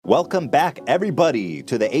Welcome back, everybody,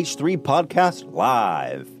 to the H3 Podcast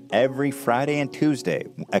Live every Friday and Tuesday,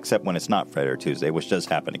 except when it's not Friday or Tuesday, which does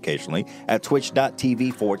happen occasionally, at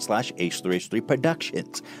twitch.tv/H3H3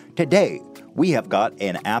 Productions. Today, we have got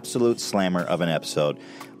an absolute slammer of an episode.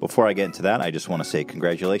 Before I get into that, I just want to say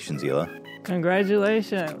congratulations, Hila.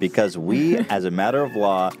 Congratulations. Because we, as a matter of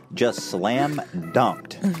law, just slam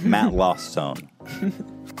dunked Matt Lostone.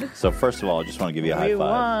 So first of all, I just want to give you a high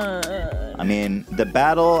five. Won. I mean, the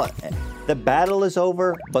battle is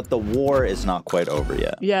over, but the war is not quite over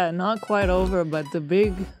yet. Yeah, not quite over, but the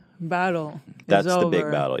big battle That's is the over. big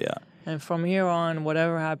battle, yeah. And from here on,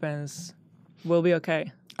 whatever happens, we'll be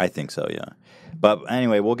okay. I think so, yeah. But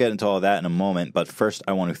anyway, we'll get into all of that in a moment. But first,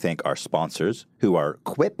 I want to thank our sponsors, who are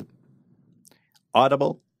Quip,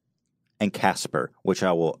 Audible, and Casper, which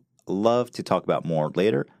I will love to talk about more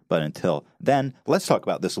later. But until then, let's talk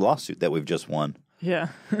about this lawsuit that we've just won. Yeah.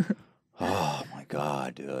 Oh, my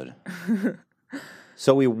God, dude.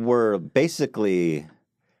 So we were basically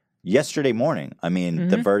yesterday morning. I mean,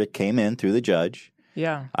 the verdict came in through the judge.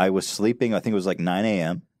 Yeah. I was sleeping. I think it was like 9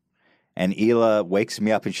 a.m. And Hila wakes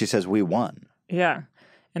me up and she says, we won. Yeah.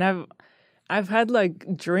 And I've had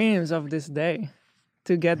like dreams of this day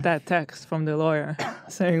to get that text from the lawyer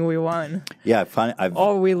saying we won. Yeah,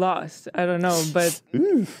 Or we lost. I don't know, but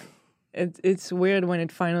it's weird when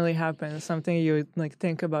it finally happens. Something you like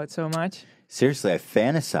think about so much. Seriously, I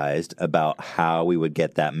fantasized about how we would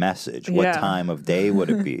get that message. What Yeah. time of day would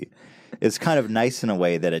it be? It's kind of nice in a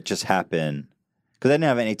way that it just happened because I didn't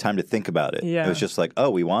have any time to think about it. Yeah. It was just like, oh,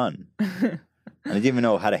 we won. And I didn't even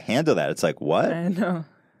know how to handle that. It's like, what? I know.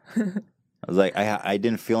 I was like, I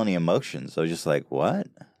didn't feel any emotions. I was just like, what?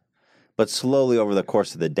 But slowly over the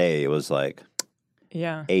course of the day, it was like,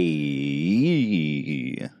 Yeah.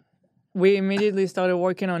 hey. We immediately started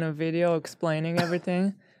working on a video explaining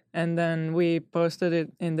everything, and then we posted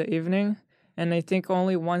it in the evening. And I think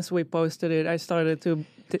only once we posted it, I started to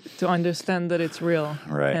understand that it's real,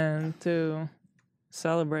 Right. and to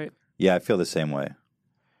celebrate. Yeah, I feel the same way.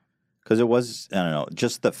 Because it was, I don't know,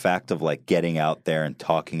 just the fact of like getting out there and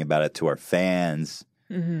talking about it to our fans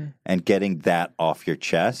and getting that off your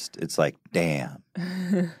chest, it's like, damn.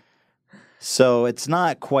 So it's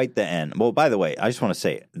not quite the end. Well, by the way, I just want to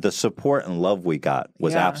say the support and love we got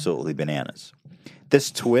was Yeah. absolutely bananas. This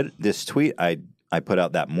tweet I put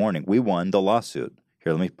out that morning, we won the lawsuit.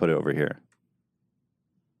 Here, let me put it over here.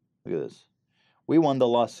 Look at this. We won the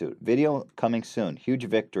lawsuit. Video coming soon. Huge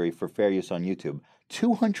victory for fair use on YouTube.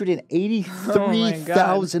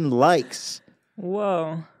 283,000 likes.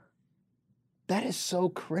 Whoa. That is so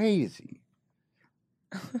crazy.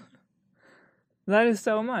 That is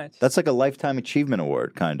so much. That's like a lifetime achievement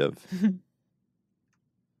award, kind of.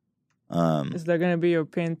 Is that going to be your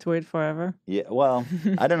pinned tweet forever? Yeah, well,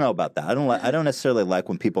 I don't know about that. I don't necessarily like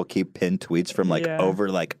when people keep pinned tweets from like Yeah. over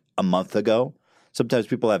like a month ago. Sometimes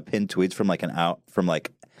people have pinned tweets from like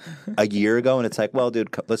a year ago, and it's like, well,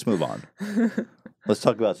 dude, let's move on. Let's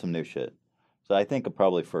talk about some new shit. So I think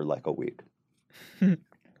probably for like a week.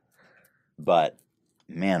 But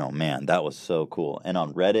man, oh man, that was so cool. And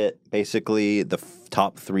on Reddit, basically the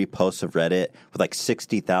top 3 posts of Reddit with like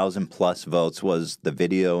 60,000 plus votes was the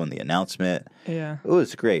video and the announcement. Yeah. It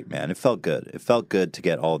was great, man. It felt good. It felt good to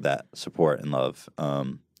get all of that support and love.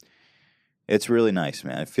 It's really nice,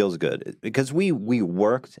 man. It feels good because we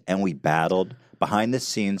worked and we battled behind the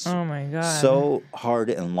scenes Oh my God. so hard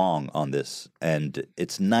and long on this, and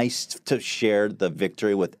it's nice to share the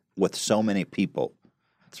victory with so many people.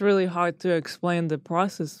 It's really hard to explain the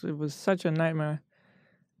process. It was such a nightmare.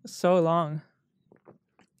 So long.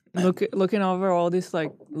 Looking over all these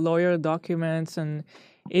like lawyer documents, and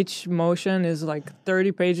each motion is like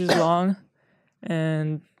 30 pages long,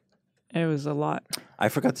 and it was a lot. I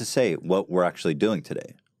forgot to say what we're actually doing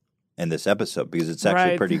today in this episode because it's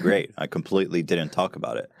actually Right. pretty great. I completely didn't talk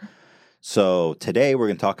about it. So today we're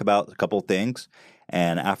going to talk about a couple things,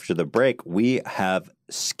 and after the break we have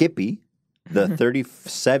Skippy, the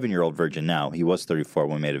 37-year-old virgin now. He was 34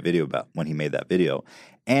 when he made that video.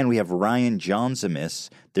 And we have Ryan Johnsimus.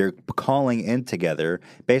 They're calling in together.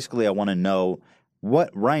 Basically, I want to know what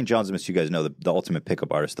Ryan Johnsimus, you guys know, the ultimate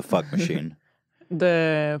pickup artist, the fuck machine.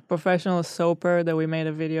 The professional soaper that we made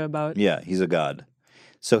a video about. Yeah, he's a god.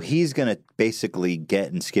 So he's going to basically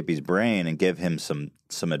get in Skippy's brain and give him some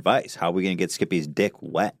advice. How are we going to get Skippy's dick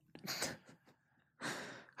wet?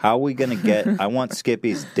 How are we going to get... I want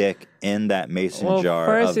Skippy's dick in that mason jar.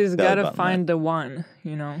 First he's got to bell-button. find the one,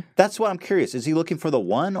 you know. That's what I'm curious. Is he looking for the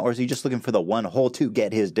one, or is he just looking for the one hole to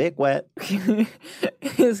get his dick wet?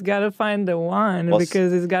 He's got to find the one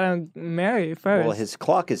because he's got to marry first. Well, his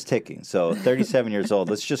clock is ticking. So 37 years old,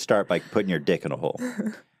 let's just start by putting your dick in a hole.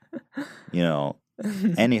 You know,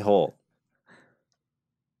 any hole.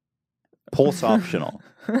 Pulse optional.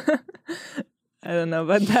 I don't know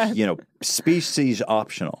about that. You know, species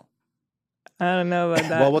optional. I don't know about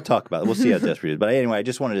that. Well, we'll talk about it. We'll see how desperate it is. But anyway, I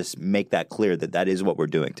just wanted to make that clear that that is what we're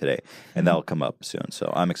doing today, and that'll come up soon.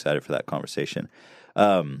 So I'm excited for that conversation.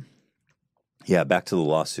 Yeah, back to the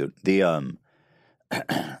lawsuit. You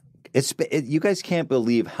guys can't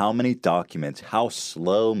believe how many documents, how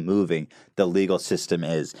slow moving the legal system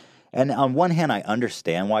is. And on one hand, I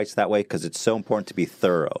understand why it's that way because it's so important to be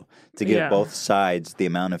thorough, to give both sides the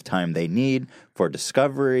amount of time they need for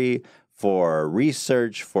discovery, for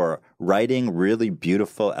research, for writing really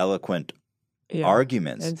beautiful, eloquent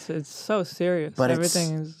arguments. It's so serious. But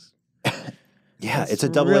everything is. It's a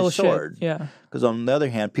double-edged sword. Shit. Yeah. Because on the other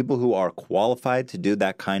hand, people who are qualified to do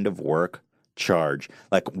that kind of work charge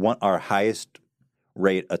our highest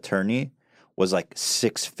rate attorney was like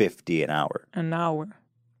 $650 an hour. An hour.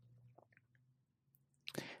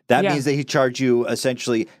 That means that he charged you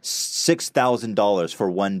essentially $6,000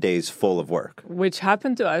 for 1 day's full of work. Which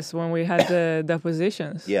happened to us when we had the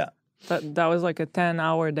depositions. Yeah. That was like a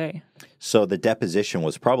 10-hour day. So the deposition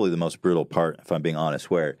was probably the most brutal part, if I'm being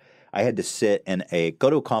honest, where I had to go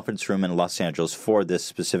to a conference room in Los Angeles for this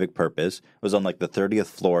specific purpose. It was on like the 30th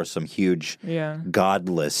floor, some huge,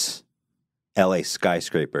 godless LA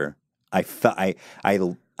skyscraper. I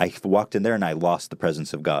walked in there and I lost the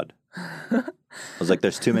presence of God. I was like,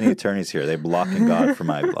 there's too many attorneys here. They're blocking God from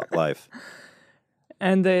my life.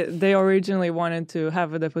 And they originally wanted to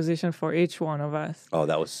have a deposition for each one of us. Oh,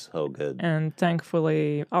 that was so good. And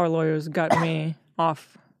thankfully, our lawyers got me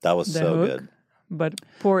off That was so hook. good. But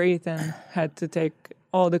poor Ethan had to take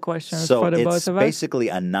all the questions for the both of us. So it's basically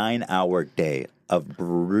a 9-hour day of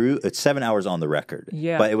it's 7 hours on the record.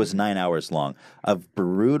 Yeah. But it was 9 hours long of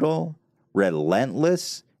brutal,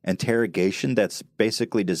 relentless interrogation that's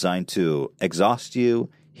basically designed to exhaust you,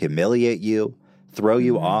 humiliate you, throw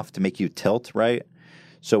you off to make you tilt, right?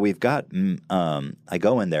 So we've got, I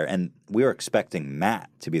go in there, and we were expecting Matt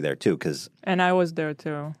to be there too, because... And I was there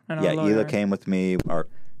too. And Hila came with me.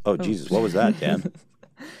 Jesus, what was that, Dan?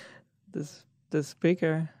 The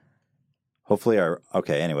speaker. Hopefully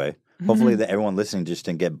anyway. Hopefully that everyone listening just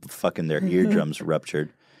didn't get fucking their eardrums ruptured.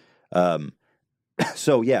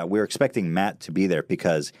 So, we're expecting Matt to be there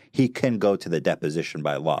because he can go to the deposition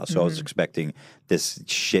by law. So I was expecting this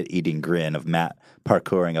shit-eating grin of Matt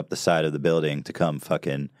parkouring up the side of the building to come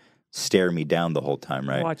fucking stare me down the whole time,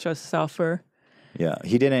 right? Watch us suffer. Yeah,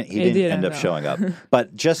 he didn't end up showing up.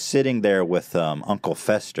 But just sitting there with Uncle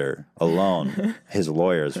Fester alone, his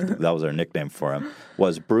lawyers, that was our nickname for him,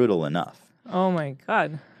 was brutal enough. Oh, my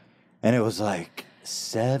God. And it was like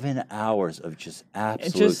 7 hours of just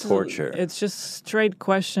absolute torture. It's just straight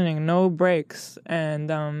questioning, no breaks. And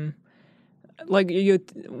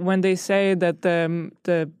when they say that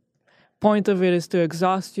the point of it is to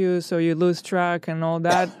exhaust you so you lose track and all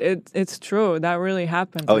that, it's true. That really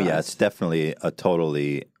happened to us. It's definitely a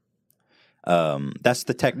totally... that's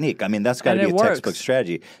the technique. I mean, that's got to be a textbook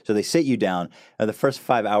strategy. So they sit you down, and the first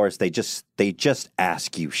 5 hours, they just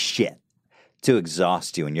ask you shit to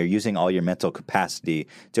exhaust you, and you're using all your mental capacity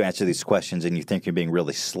to answer these questions, and you think you're being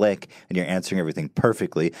really slick, and you're answering everything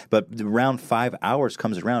perfectly. But around 5 hours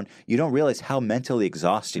comes around, you don't realize how mentally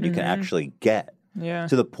exhausted you can actually get. Yeah.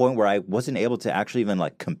 To the point where I wasn't able to actually even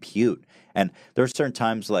like compute. And there were certain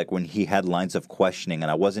times like when he had lines of questioning,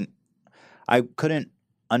 and I couldn't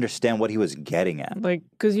understand what he was getting at. Like,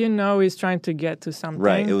 because he's trying to get to something.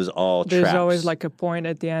 Right. It was all There's traps. always like a point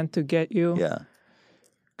at the end to get you. Yeah.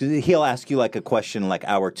 He'll ask you like a question like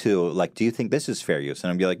hour 2, like, do you think this is fair use?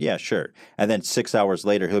 And I'll be like, yeah, sure. And then 6 hours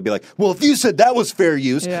later, he'll be like, well, if you said that was fair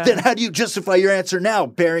use, then how do you justify your answer now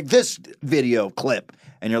bearing this video clip?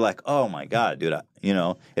 And you're like, oh my God, dude,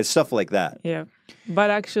 it's stuff like that. Yeah.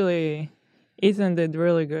 But actually, Ethan did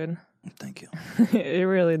really good. Thank you. It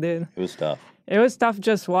really did. It was tough. It was tough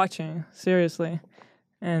just watching, seriously.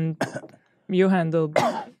 And you handled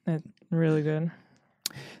it really good.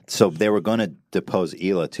 So they were going to depose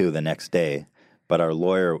Hila too the next day, but our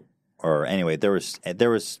lawyer, there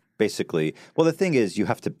was basically, well, the thing is you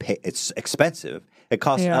have to pay, it's expensive. It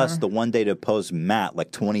cost us the 1 day to depose Matt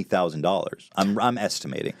like $20,000. I'm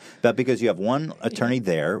estimating that because you have one attorney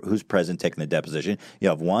there who's present taking the deposition, you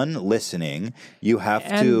have one listening, you have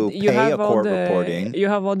to pay a court reporting. You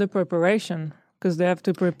have all the preparation because they have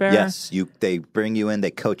to prepare. Yes, they bring you in, they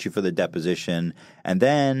coach you for the deposition, and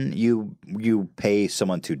then you pay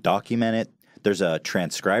someone to document it. There's a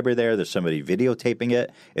transcriber there. There's somebody videotaping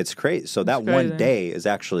it. It's crazy. So that 1 day is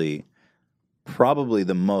actually probably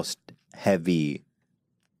the most heavy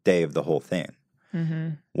day of the whole thing. Mm-hmm.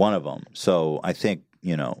 One of them. So I think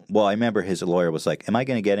well, I remember his lawyer was like, am I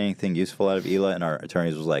going to get anything useful out of Hila? And our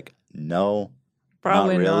attorneys was like, no,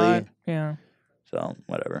 Probably not really. not. Yeah. So,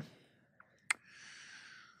 whatever.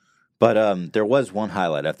 But there was one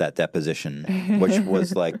highlight of that deposition, which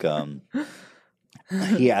was like,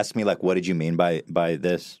 he asked me, like, what did you mean by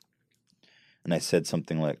this? And I said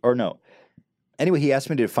something like, or no. Anyway, he asked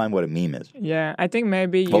me to define what a meme is. Yeah, I think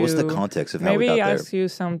maybe What was the context of how we maybe got he there? asked you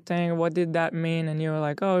something, what did that mean? And you were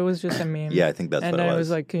like, oh, it was just a meme. Yeah, I think that's and what then it it was. was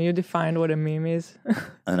like, can you define what a meme is?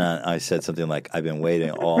 And I said something like, I've been waiting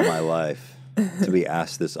all my life to be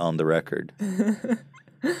asked this on the record.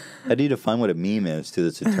 How do you define what a meme is to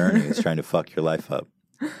this attorney who's trying to fuck your life up?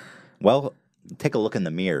 Well, take a look in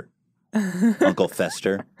the mirror, Uncle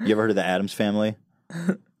Fester. You ever heard of the Addams Family?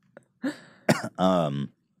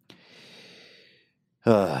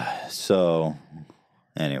 So,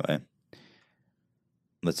 anyway,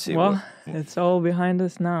 let's see. Well, it's all behind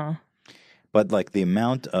us now. But like the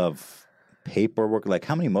amount of paperwork, like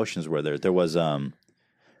how many motions were there? There was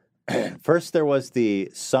first there was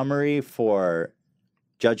the summary for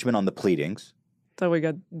judgment on the pleadings. So we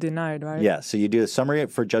got denied, right? Yeah, so you do a summary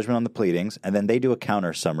for judgment on the pleadings, and then they do a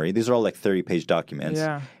counter summary. These are all like 30-page documents.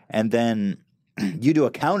 Yeah. And then you do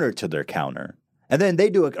a counter to their counter. And then they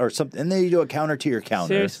do and then you do a counter to your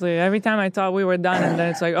counter. Seriously, every time I thought we were done, and then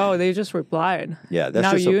it's like, oh, they just replied. Yeah, that's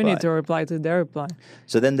now just you reply. need to reply to their reply.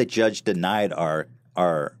 So then the judge denied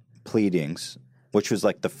our pleadings, which was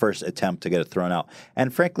like the first attempt to get it thrown out.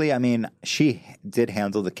 And frankly, I mean, she did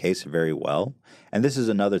handle the case very well. And this is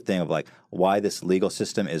another thing of like why this legal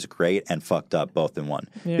system is great and fucked up both in one.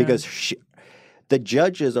 Yeah. Because the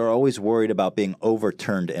judges are always worried about being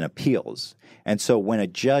overturned in appeals. And so when a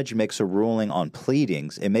judge makes a ruling on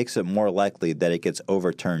pleadings, it makes it more likely that it gets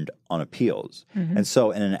overturned on appeals. Mm-hmm. And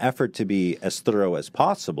so in an effort to be as thorough as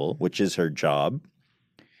possible, which is her job,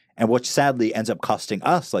 and which sadly ends up costing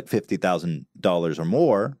us like $50,000 or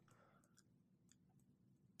more,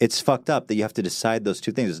 it's fucked up that you have to decide those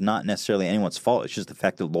two things. It's not necessarily anyone's fault. It's just the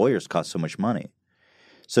fact that lawyers cost so much money.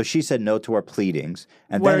 So she said no to our pleadings.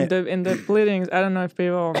 And Where then in the pleadings, I don't know if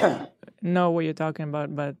people know what you're talking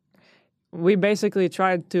about, but we basically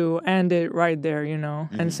tried to end it right there,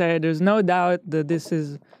 and say there's no doubt that this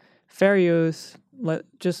is fair use.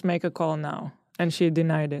 Just make a call now. And she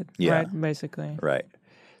denied it, right? Basically. Right.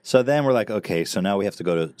 So then we're like, okay, so now we have to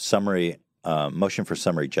go to motion for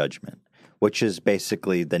summary judgment, which is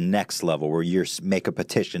basically the next level where you make a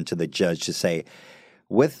petition to the judge to say,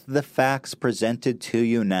 with the facts presented to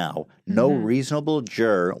you now, no reasonable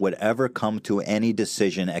juror would ever come to any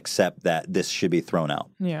decision except that this should be thrown out.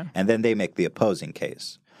 Yeah. And then they make the opposing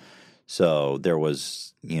case. So there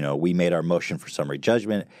was, we made our motion for summary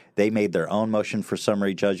judgment. They made their own motion for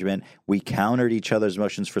summary judgment. We countered each other's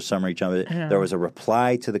motions for summary judgment. Yeah. There was a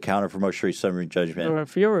reply to the counter for motion for summary judgment. There were a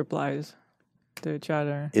few replies to each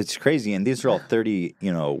other. It's crazy. And these are all 30,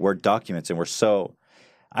 Word documents. And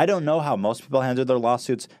I don't know how most people handle their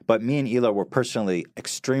lawsuits, but me and Hila were personally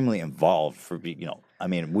extremely involved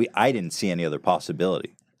I didn't see any other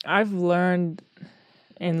possibility. I've learned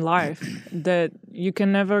in life that you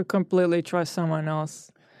can never completely trust someone else.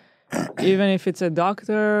 Even if it's a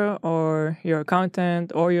doctor or your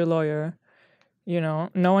accountant or your lawyer, no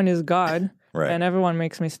one is God. Right. And everyone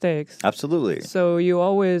makes mistakes. Absolutely. So you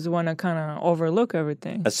always want to kind of overlook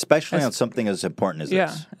everything. Especially on something as important as this. Yeah,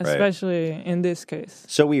 right? especially in this case.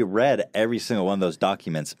 So we read every single one of those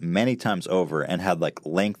documents many times over and had like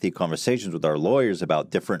lengthy conversations with our lawyers about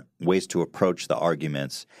different ways to approach the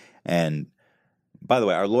arguments. And by the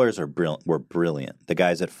way, our lawyers were brilliant. The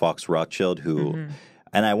guys at Fox Rothschild who...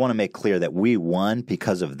 And I want to make clear that we won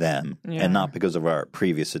because of them and not because of our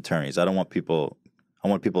previous attorneys. I want people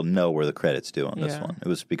to know where the credit's due on this one. It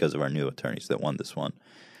was because of our new attorneys that won this one.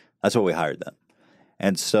 That's why we hired them.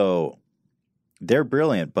 And so they're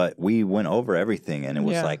brilliant, but we went over everything, and it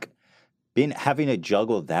was like having to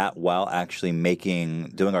juggle that while actually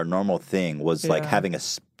doing our normal thing was like having a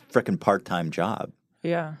freaking part-time job.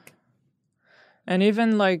 Yeah. And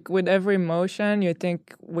even like with every motion, you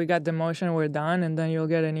think we got the motion, we're done, and then you'll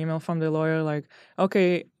get an email from the lawyer like,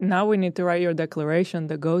 okay, now we need to write your declaration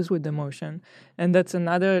that goes with the motion. And that's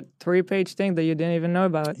another 3-page thing that you didn't even know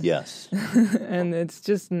about. Yes. And it's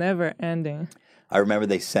just never ending. I remember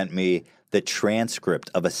they sent me the transcript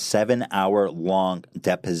of a 7-hour-long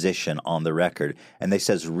deposition on the record, and they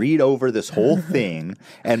says, read over this whole thing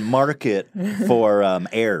and mark it for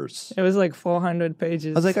errors. It was like 400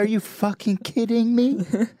 pages. I was like, are you fucking kidding me?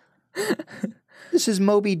 This is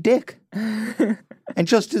Moby Dick. And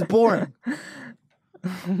just as boring.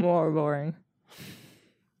 More boring.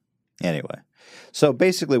 Anyway, so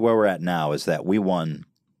basically where we're at now is that we won.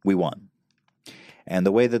 And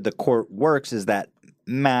the way that the court works is that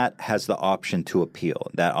Matt has the option to appeal.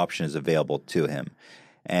 That option is available to him.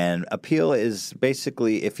 And appeal is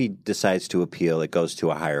basically, if he decides to appeal, it goes to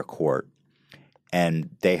a higher court. And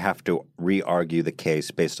they have to re-argue the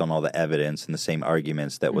case based on all the evidence and the same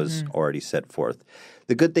arguments that was already set forth.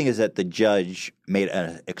 The good thing is that the judge made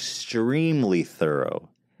an extremely thorough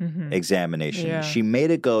examination. Yeah. She made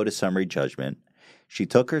it go to summary judgment. She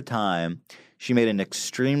took her time. She made an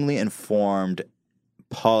extremely informed,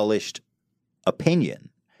 polished opinion.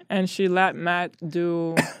 And she let Matt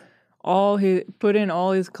do put in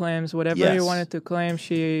all his claims, whatever he Yes. wanted to claim.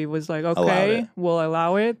 She was like, Allowed okay, it. we'll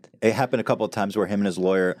allow it. It happened a couple of times where him and his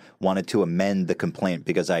lawyer wanted to amend the complaint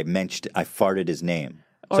because I farted his name.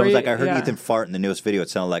 So Or it was he- like, I heard yeah. Ethan fart in the newest video. It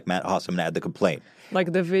sounded like Matt Haas. I'm going to add the complaint.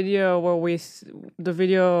 Like the video where the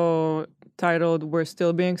video titled "We're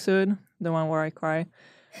Still Being Sued," the one where I cry.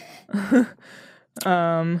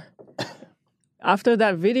 After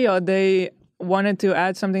that video, they wanted to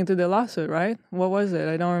add something to the lawsuit, right? What was it?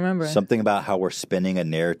 I don't remember. Something about how we're spinning a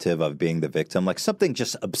narrative of being the victim, like something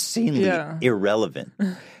just obscenely Yeah. irrelevant.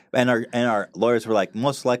 And our lawyers were like,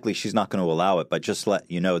 most likely she's not going to allow it, but just let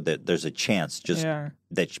you know that there's a chance, just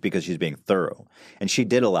because she's being thorough. And she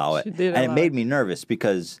did allow it. She did and it allow made it. me nervous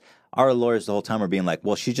because our lawyers the whole time were being like,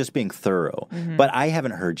 well, she's just being thorough. But I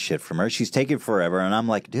haven't heard shit from her. She's taking forever. And I'm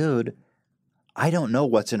like, dude, I don't know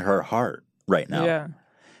what's in her heart right now. Yeah.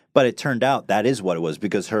 But it turned out that is what it was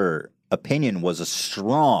because her opinion was a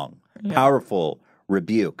strong, powerful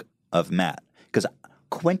rebuke of Matt. Because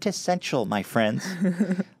quintessential, my friends,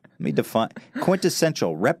 let me define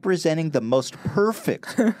quintessential, representing the most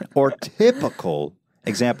perfect or typical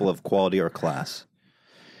example of quality or class.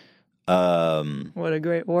 What a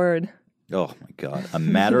great word. Oh my God, a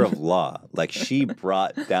matter of law. Like she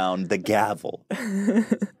brought down the gavel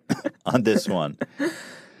on this one.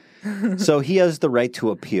 So he has the right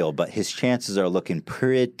to appeal, but his chances are looking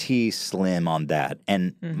pretty slim on that.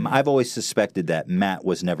 And I've always suspected that Matt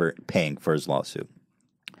was never paying for his lawsuit.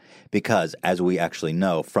 Because, as we actually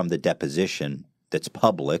know from the deposition that's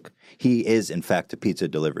public, he is, in fact, a pizza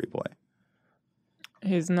delivery boy.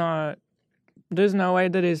 He's not. There's no way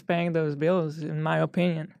that he's paying those bills, in my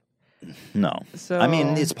opinion. No. So I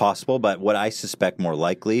mean, it's possible, but what I suspect more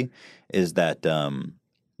likely is that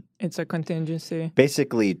it's a contingency.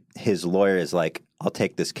 basically his lawyer is like, I'll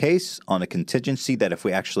take this case on a contingency that if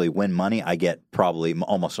we actually win money, I get probably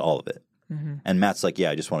almost all of it. And Matt's like, yeah,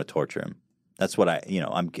 I just want to torture him. That's what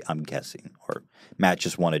I'm guessing. Or Matt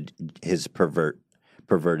just wanted his perverted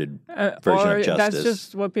version Or of justice. that's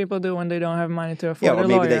just what people do when they don't have money to afford yeah, or a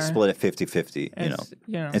maybe lawyer. they split it 50-50, It's,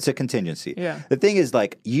 It's a contingency. Yeah. The thing is,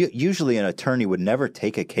 like, usually an attorney would never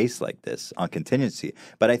take a case like this on contingency.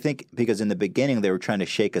 But I think because in the beginning they were trying to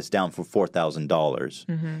shake us down for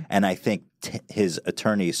 $4,000. And I think his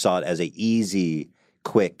attorney saw it as an easy,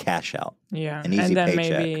 quick cash out. Yeah, An easy and then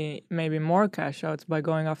paycheck. maybe more cash outs by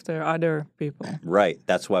going after other people. Right.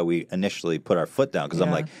 That's why we initially put our foot down because I'm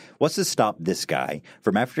Yeah. like, what's to stop this guy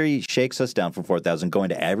from after he shakes us down for $4,000 going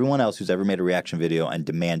to everyone else who's ever made a reaction video and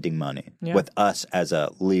demanding money with us as a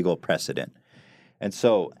legal precedent? And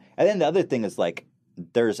then the other thing is like,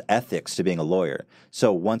 there's ethics to being a lawyer.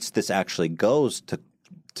 So once this actually goes to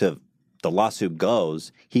the lawsuit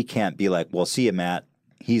goes, he can't be like, well, see you, Matt.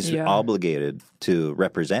 He's obligated to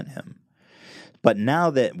represent him. But now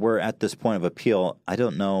that we're at this point of appeal, I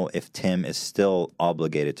don't know if Tim is still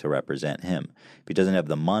obligated to represent him. If he doesn't have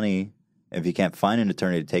the money, if he can't find an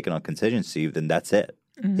attorney to take it on contingency, then that's it.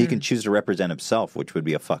 He can choose to represent himself, which would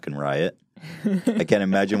be a fucking riot. I can't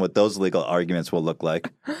imagine what those legal arguments will look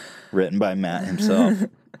like, written by Matt himself.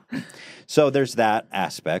 So there's that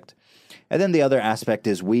aspect. And then the other aspect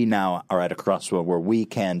is we now are at a crossroad where we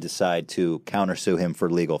can decide to countersue him for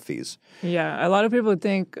legal fees. Yeah, a lot of people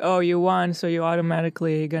think, oh, you won, so you're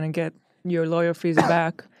automatically going to get your lawyer fees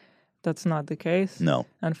back. That's not the case. No.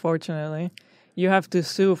 Unfortunately. You have to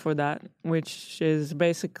sue for that, which is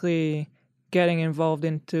basically getting involved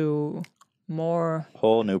into more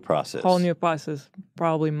Whole new process.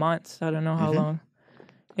 probably months. I don't know how long.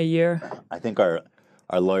 A year. I think our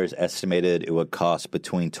lawyers estimated it would cost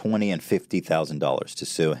between $20,000 and $50,000 to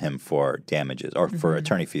sue him for damages or for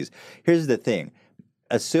attorney fees. Here's the thing.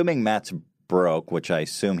 Assuming Matt's broke, which I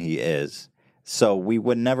assume he is, so we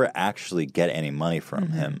would never actually get any money from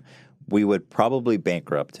him. We would probably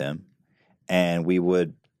bankrupt him, and we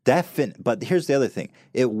would But here's the other thing.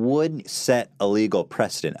 It would set a legal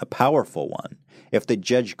precedent, a powerful one. If the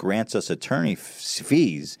judge grants us attorney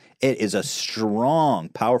fees, it is a strong,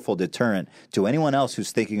 powerful deterrent to anyone else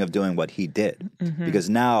who's thinking of doing what he did. Because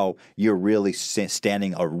now you're really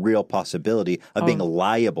standing a real possibility of being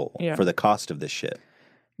liable for the cost of this shit.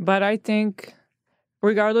 But I think,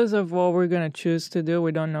 regardless of what we're going to choose to do,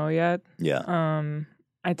 we don't know yet. Yeah.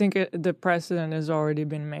 I think the precedent has already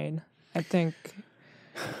been made. I think...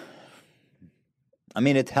 I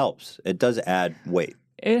mean, it helps. It does add weight.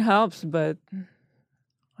 It helps, but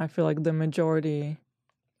I feel like the majority...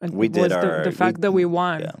 We did the fact that we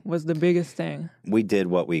won was the biggest thing. We did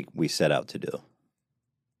what we set out to do,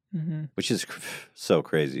 which is so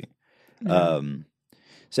crazy.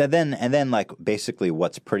 So then like basically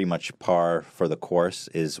what's pretty much par for the course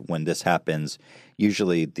is when this happens,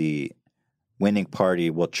 usually the winning party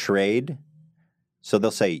will trade. So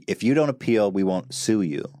they'll say, if you don't appeal, we won't sue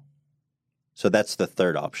you. So that's the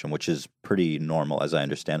third option, which is pretty normal, as I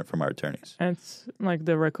understand it from our attorneys. It's like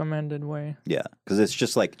the recommended way. Yeah, because it's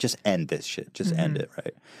just like, just end this shit. Just end it,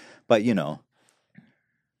 right? But, you know.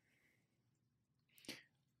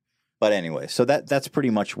 But anyway, so that's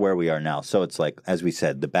pretty much where we are now. So it's like, as we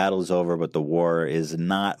said, the battle is over, but the war is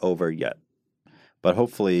not over yet. But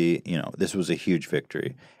hopefully, you know, this was a huge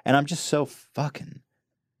victory. And I'm just so fucking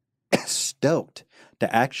stoked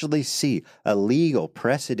to actually see a legal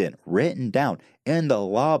precedent written down in the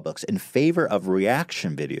law books in favor of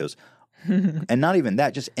reaction videos. And not even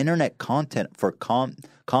that, just internet content for comment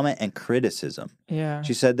and criticism. Yeah.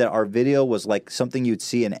 She said that our video was like something you'd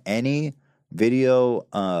see in any video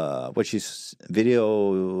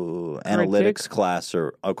analytics class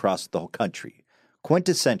or across the whole country.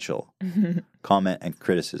 Quintessential comment and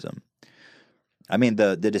criticism. I mean,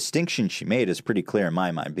 the distinction she made is pretty clear in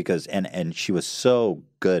my mind because, and she was so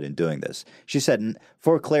good in doing this. She said,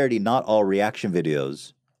 for clarity, not all reaction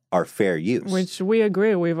videos are fair use. Which we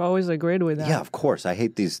agree. We've always agreed with that. Yeah, of course. I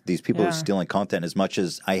hate these people who are stealing content as much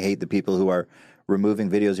as I hate the people who are removing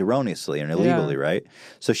videos erroneously and illegally, right?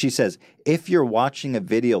 So she says, if you're watching a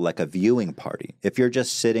video like a viewing party, if you're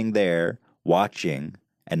just sitting there watching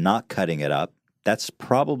and not cutting it up, that's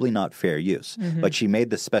probably not fair use. But she made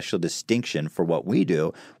the special distinction for what we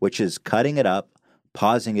do, which is cutting it up,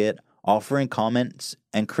 pausing it, offering comments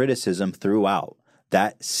and criticism throughout.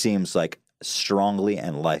 That seems like strongly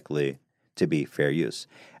and likely to be fair use.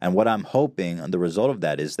 And what I'm hoping, and the result of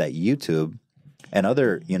that is that YouTube and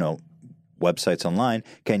other, you know, websites online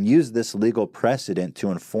can use this legal precedent to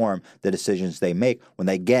inform the decisions they make when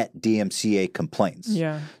they get DMCA complaints.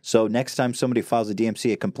 Yeah. So next time somebody files a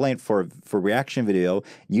DMCA complaint for reaction video,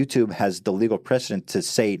 YouTube has the legal precedent to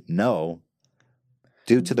say no.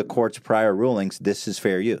 Due to the court's prior rulings, this is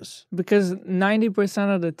fair use. Because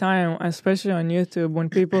 90% of the time, especially on YouTube, when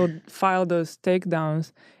people file those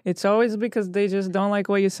takedowns, it's always because they just don't like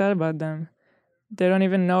what you said about them. They don't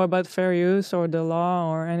even know about fair use or the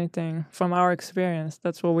law or anything. From our experience,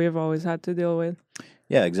 that's what we've always had to deal with.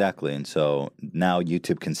 Yeah, exactly. And so now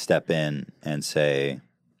YouTube can step in and say,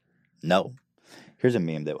 no. Here's a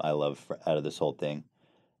meme that I love out of this whole thing.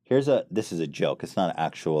 This is a joke. It's not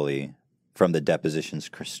actually from the depositions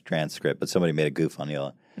transcript, but somebody made a goof on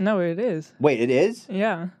Hila. No, it is. Wait, it is?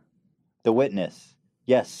 Yeah. The witness.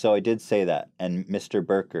 Yes, so I did say that. And Mr.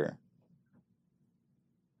 Burker,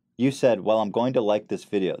 you said, well, I'm going to like this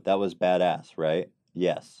video. That was badass, right?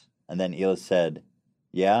 Yes. And then Hila said,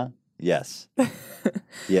 yeah? Yes.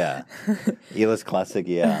 Yeah. Hila's classic,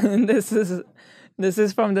 yeah. This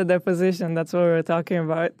is from the deposition. That's what we were talking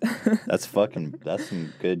about. That's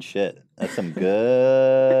some good shit. That's some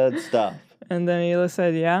good stuff. And then Hila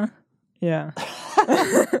said, yeah? Yeah.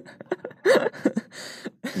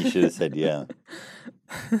 You should have said yeah.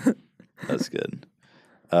 That's good.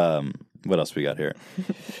 What else we got here?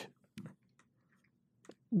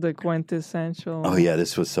 The quintessential. Oh, yeah,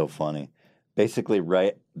 this was so funny. Basically,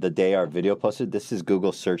 right the day our video posted, this is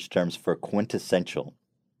Google search terms for quintessential.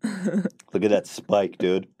 Look at that spike,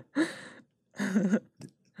 dude.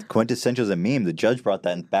 Quintessential is a meme. The judge brought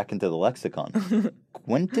that back into the lexicon.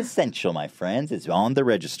 Quintessential, my friends. It's on the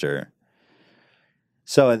register.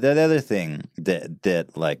 So the other thing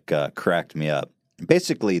that cracked me up,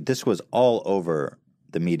 basically, this was all over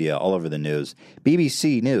the media, all over the news.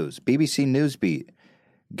 BBC News, BBC Newsbeat,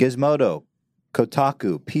 Gizmodo,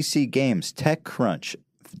 Kotaku, PC Games, TechCrunch,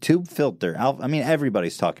 TubeFilter. I mean,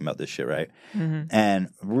 everybody's talking about this shit, right? Mm-hmm. And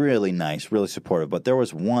really nice, really supportive. But there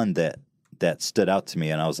was one that stood out to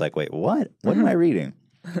me, and I was like, wait, what? What am I reading?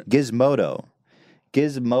 Gizmodo.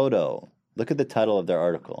 Look at the title of their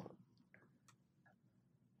article.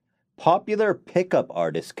 Popular pickup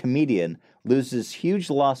artist, comedian loses huge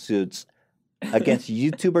lawsuits against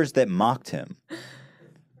YouTubers that mocked him.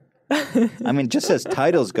 I mean, just as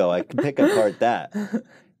titles go, I can pick apart that.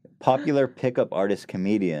 Popular pickup artist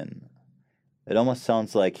comedian. It almost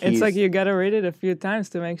sounds like he's... It's like you gotta read it a few times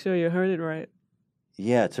to make sure you heard it right.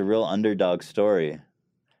 Yeah, it's a real underdog story.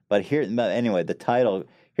 But anyway, the title,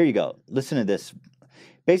 here you go. Listen to this.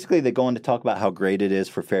 Basically, they go on to talk about how great it is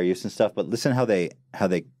for fair use and stuff, but listen how they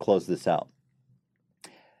close this out.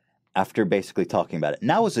 After basically talking about it.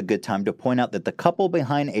 Now is a good time to point out that the couple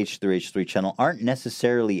behind H3H3 channel aren't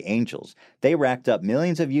necessarily angels. They racked up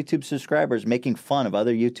millions of YouTube subscribers making fun of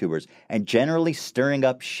other YouTubers and generally stirring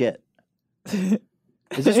up shit. Is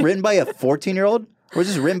this written by a 14-year-old? Or is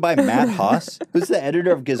this written by Matt Haas? Who's the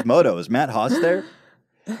editor of Gizmodo? Is Matt Haas there?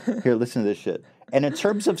 Here, listen to this shit. And in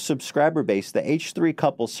terms of subscriber base, the H3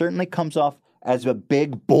 couple certainly comes off as a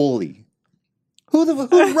big bully. Who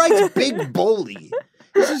writes big bully?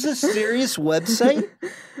 Is this a serious website?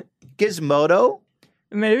 Gizmodo?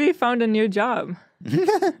 Maybe he found a new job. Maybe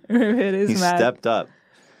it is He Matt. stepped up.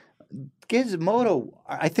 Gizmodo,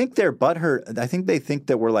 I think they're butthurt. I think they think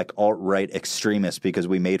that we're like alt-right extremists because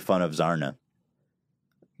we made fun of Zarna.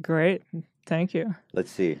 Great. Thank you.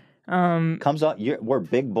 Let's see. Comes out. We're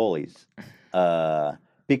big bullies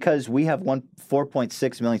because we have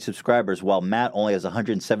 4.6 million subscribers, while Matt only has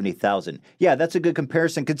 170,000. Yeah, that's a good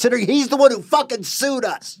comparison, considering he's the one who fucking sued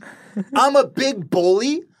us. I'm a big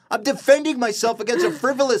bully. I'm defending myself against a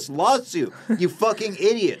frivolous lawsuit. You fucking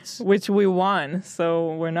idiots. Which we won,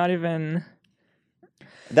 so we're not even.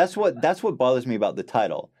 That's what bothers me about the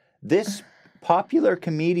title. This popular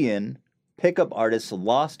comedian pickup artist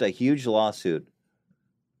lost a huge lawsuit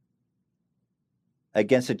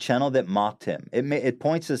against a channel that mocked him. It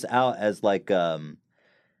points us out as like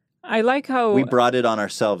I like how we brought it on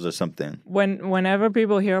ourselves or something. Whenever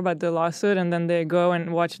people hear about the lawsuit and then they go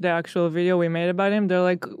and watch the actual video we made about him, they're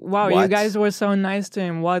like, "Wow, What? you guys were so nice to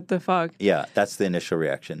him. What the fuck?" Yeah, that's the initial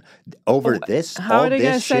reaction. Over this, How all are they this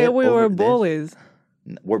gonna say shit, we over were this- bullies?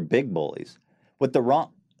 We're big bullies. With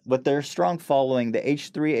their strong following, the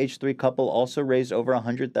H3 couple also raised over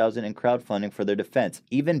 100,000 in crowdfunding for their defense.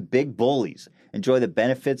 Even big bullies enjoy the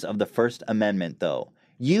benefits of the First Amendment, though.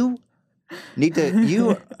 You need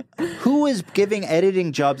to. Who is giving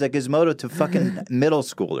editing jobs at Gizmodo to fucking middle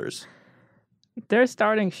schoolers? They're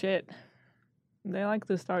starting shit. They like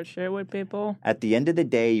to start shit with people. At the end of the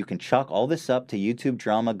day, you can chalk all this up to YouTube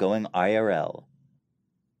drama going IRL.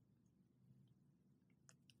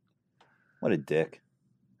 What a dick.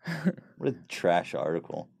 What a trash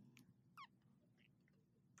article.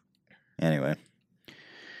 Anyway.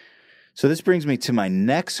 So this brings me to my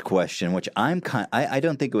next question, which I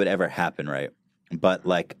don't think it would ever happen, right? But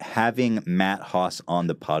like having Matt Haas on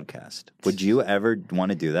the podcast. Would you ever want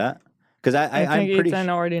to do that? Because I I'm think pretty Ethan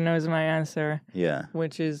already knows my answer. Yeah.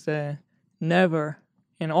 Which is never,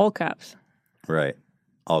 in all caps. Right.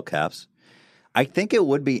 All caps. I think it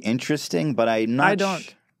would be interesting, but I'm not I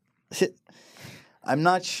don't. I'm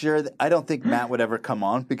not sure. I don't think Matt would ever come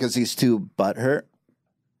on because he's too butthurt.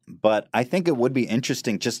 But I think it would be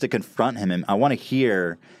interesting just to confront him. And I want to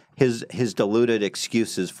hear his deluded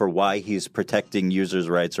excuses for why he's protecting users'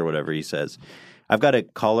 rights or whatever he says. I've got a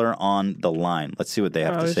caller on the line. Let's see what they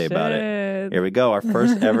have to say about it. Here we go. Our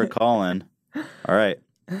first ever call-in. All right.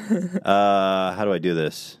 How do I do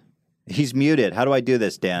this? He's muted. How do I do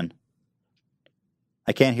this, Dan?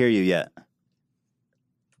 I can't hear you yet.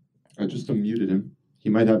 I just unmuted him. He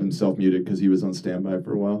might have himself muted because he was on standby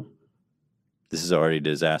for a while. This is already a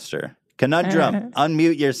disaster. Conundrum,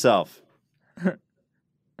 unmute yourself.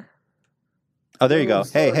 Oh, there you go.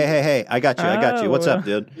 sorry. Hey. I got you. What's up,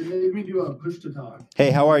 dude? It made me do a push to talk. Hey,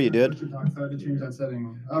 how are you, dude? Push to talk, so I had to change that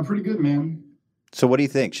setting. Pretty good, man. So what do you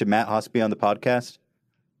think? Should Matt Haas be on the podcast?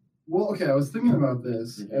 Well, okay, I was thinking about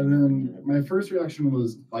this, and then my first reaction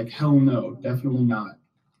was like, hell no, definitely not.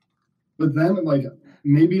 But then, like,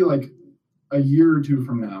 maybe like a year or two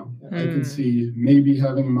from now, I could see maybe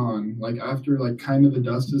having him on, like after like kind of the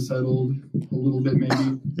dust has settled a little bit,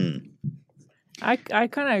 maybe. I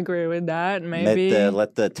kind of agree with that. Maybe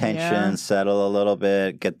Let the tension settle a little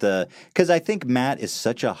bit. Because I think Matt is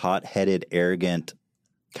such a hot-headed, arrogant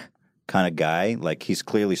kind of guy. Like, he's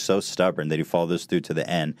clearly so stubborn that he follows through to the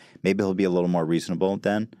end. Maybe he'll be a little more reasonable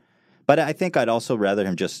then. But I think I'd also rather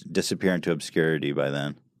him just disappear into obscurity by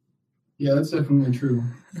then. Yeah, that's definitely true.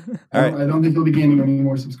 All right. I don't think he'll be gaining any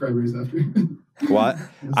more subscribers after. What?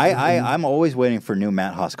 I'm always waiting for new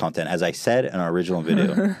Matt Haas content, as I said in our original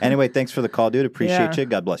video. Anyway, thanks for the call, dude. Appreciate you.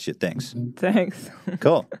 God bless you. Thanks. Thanks.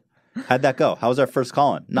 Cool. How'd that go? How was our first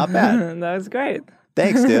call-in? Not bad. That was great.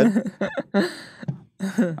 Thanks, dude.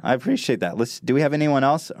 I appreciate that. Do we have anyone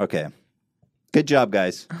else? Okay. Good job,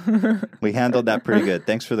 guys. We handled that pretty good.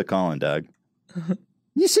 Thanks for the call-in, Doug.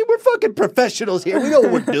 You see, we're fucking professionals here. We know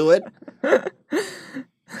what we're doing.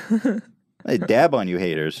 I dab on you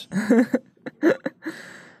haters.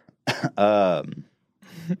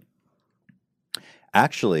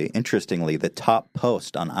 Actually, interestingly, the top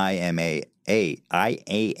post on IAMA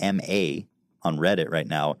on Reddit right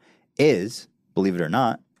now is, believe it or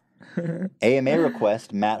not, AMA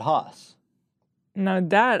request Matt Haas. Now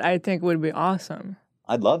that I think would be awesome.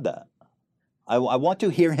 I'd love that. I want to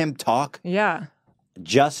hear him talk. Yeah.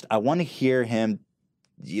 I want to hear him,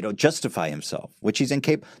 justify himself, which he's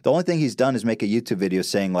incapable. The only thing he's done is make a YouTube video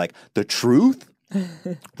saying, like, the truth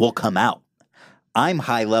will come out. I'm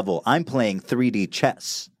high level. I'm playing 3D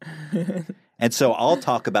chess. And so I'll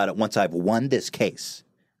talk about it once I've won this case.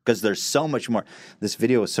 Because there's so much more. This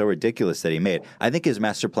video was so ridiculous that he made. I think his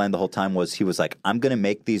master plan the whole time was he was like, I'm going to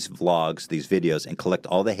make these vlogs, these videos, and collect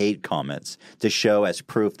all the hate comments to show as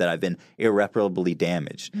proof that I've been irreparably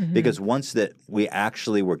damaged. Mm-hmm. Because once that we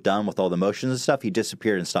actually were done with all the motions and stuff, he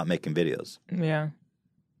disappeared and stopped making videos. Yeah.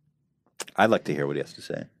 I'd like to hear what he has to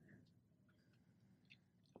say.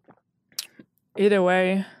 Either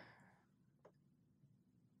way,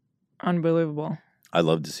 unbelievable. I'd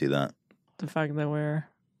love to see that. The fact that we're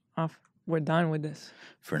done with this.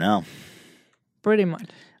 For now. Pretty much.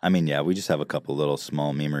 I mean, yeah, we just have a couple little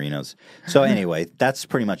small memorinos. So anyway, that's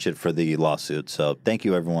pretty much it for the lawsuit. So thank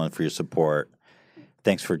you, everyone, for your support.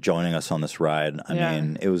 Thanks for joining us on this ride. I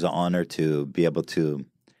mean, it was an honor to be able to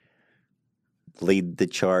lead the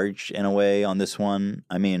charge in a way on this one.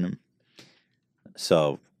 I mean,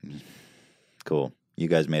 so cool. You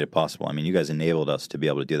guys made it possible. I mean, you guys enabled us to be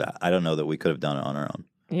able to do that. I don't know that we could have done it on our own.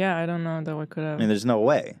 Yeah, I don't know that we could have. I mean, there's no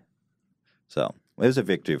way. So it was a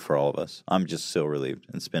victory for all of us. I'm just so relieved.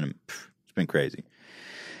 It's been crazy.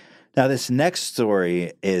 Now, this next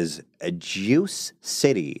story is a Juice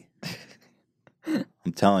City.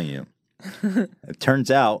 I'm telling you. It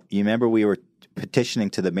turns out, you remember we were petitioning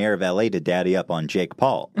to the mayor of LA to daddy up on Jake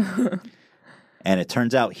Paul. And it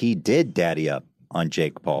turns out he did daddy up on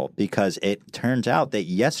Jake Paul because it turns out that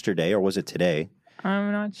yesterday, or was it today?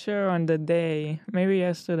 I'm not sure on the day. Maybe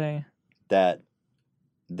yesterday. That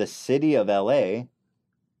the city of LA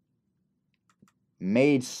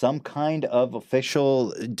made some kind of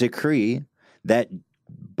official decree that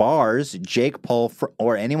bars Jake Paul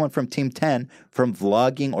or anyone from Team 10 from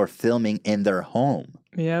vlogging or filming in their home.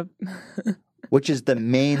 Yep. Which is the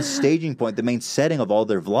main staging point, the main setting of all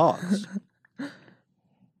their vlogs.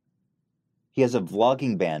 He has a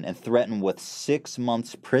vlogging ban and threatened with 6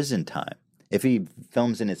 months prison time if he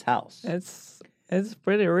films in his house. It's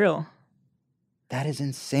pretty real. That is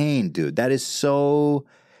insane, dude. That is so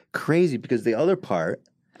crazy because the other part...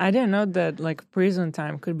 I didn't know that, like, prison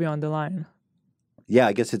time could be on the line. Yeah,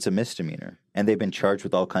 I guess it's a misdemeanor. And they've been charged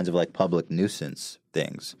with all kinds of, like, public nuisance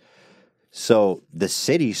things. So the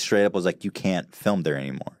city straight up was like, you can't film there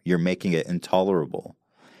anymore. You're making it intolerable.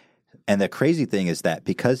 And the crazy thing is that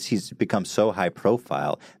because he's become so high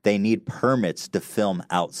profile, they need permits to film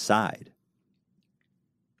outside.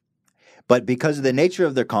 But because of the nature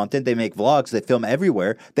of their content, they make vlogs, they film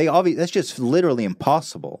everywhere. That's just literally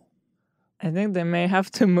impossible. I think they may have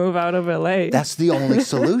to move out of LA. That's the only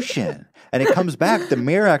solution. And it comes back, the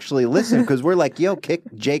mayor actually listened because we're like, yo, kick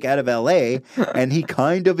Jake out of LA. And he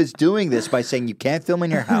kind of is doing this by saying you can't film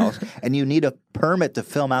in your house and you need a permit to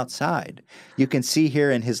film outside. You can see here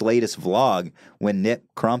in his latest vlog when Nick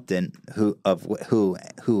Crompton,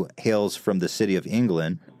 who hails from the city of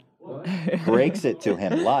England, breaks it to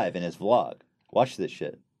him live in his vlog. Watch this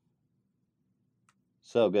shit.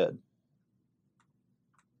 So good.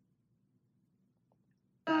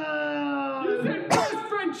 You said best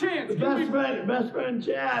friend Chance. Best friend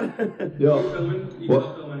Chad. Yo, filming. You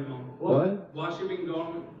can't film anymore. What? Whilst you've been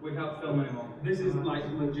gone, we can't film anymore. This is like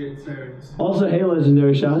legit serious. Also, hey,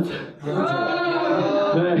 legendary shots. We're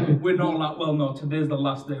not like, well, no, today's the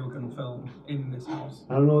last day we can film in this house.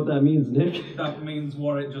 I don't know what that means, Nick. That means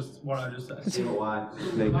what I just said. Why?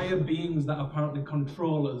 Higher beings that apparently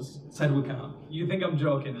control us said we can't. You think I'm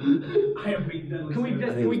joking? Higher beings. Can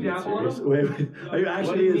we dabble on them? Wait. Are you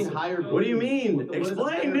actually? What do you mean?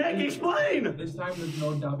 Explain, Nick. Explain. This time there's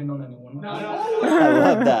no dabbing on anyone. I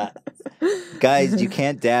love that. Guys, you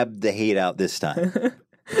can't dab the hate out this time.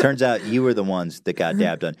 Turns out you were the ones that got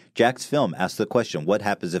dabbed on. Jack's film asked the question, what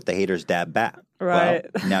happens if the haters dab back? Right.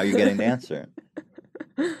 Well, now you're getting the answer.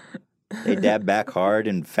 They dab back hard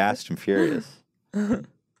and fast and furious.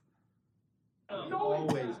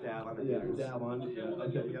 Always dab on it. Yeah, dab on it.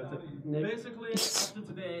 Basically, after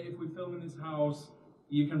today, if we film in this house,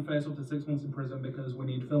 you can face up to 6 months in prison because we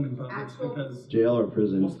need filming permits. Because Jail or what's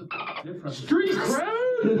prison? the difference? Street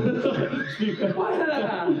cred?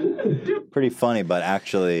 Pretty funny, but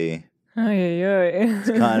actually, Ay, ay, it's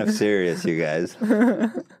kind of serious, you guys. Don't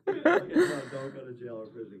go to jail or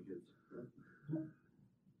prison, kids.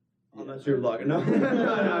 Unless you're vlogging. No.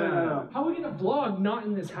 How are we gonna vlog not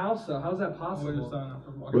in this house though? How's that We're possible? just don't have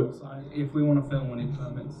to block outside. If we want to film, we need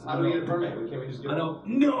permits. How do we get a permit? Can't we just do I don't.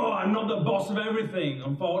 No, I'm not the boss of everything,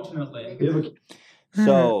 unfortunately. You have a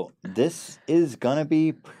So this is gonna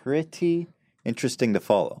be pretty interesting to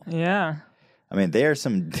follow. yeah. I mean, they're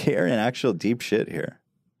in actual deep shit here.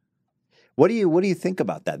 What do you think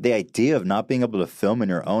about that? The idea of not being able to film in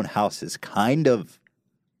your own house is kind of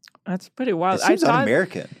That's pretty it wild. seems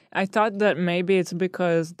un-American. I thought that maybe it's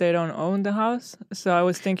because they don't own the house. So I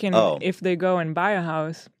was thinking if they go and buy a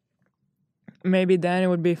house, maybe then it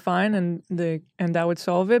would be fine and that would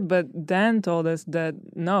solve it. But Dan told us that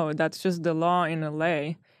no, that's just the law in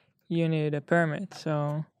LA. You need a permit.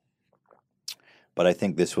 So But I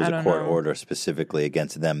think this was I a don't court know. order specifically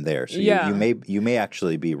against them there. So Yeah. you may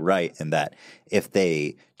actually be right in that if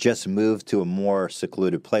they just move to a more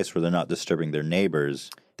secluded place where they're not disturbing their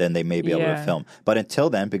neighbors, then they may be able to Yeah. film. But until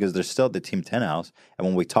then, because they're still at the Team 10 house, and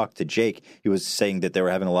when we talked to Jake, he was saying that they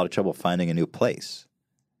were having a lot of trouble finding a new place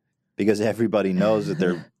because everybody knows that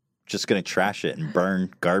they're just going to trash it and burn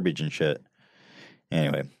garbage and shit.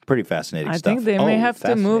 Anyway, pretty fascinating I stuff. think they may have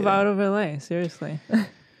to move fascinating. out of LA. Seriously.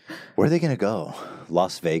 Where are they going to go?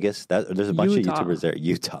 Las Vegas? There's a bunch Utah. of YouTubers there.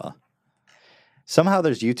 Utah. Somehow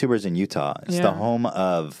there's YouTubers in Utah. It's the Yeah. home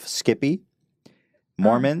of Skippy,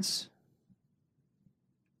 Mormons,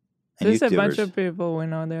 and There's YouTubers. a bunch of people we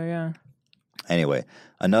know there. Yeah. Anyway,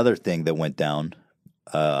 another thing that went down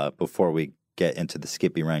before we get into the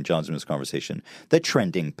Skippy Ryan Johnson's conversation, the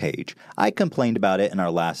trending page. I complained about it in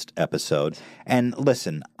our last episode. And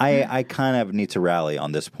listen, I kind of need to rally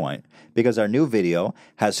on this point because our new video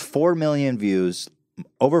has 4 million views,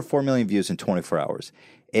 over 4 million views in 24 hours.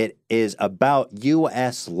 It is about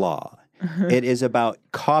U.S. law. It is about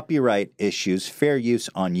copyright issues, fair use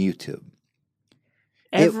on YouTube.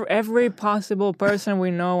 Every possible person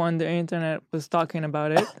we know on the internet was talking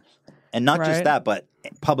about it. And not just Right. that, but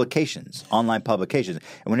publications, online publications.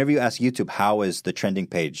 And whenever you ask YouTube, how is the trending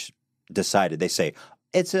page decided? They say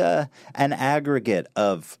it's an aggregate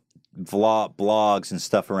of blogs and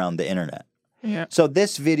stuff around the internet. Yeah. So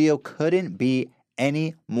this video couldn't be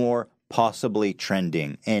any more possibly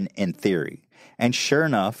trending in theory. And sure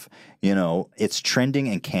enough, you know, it's trending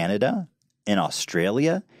in Canada, in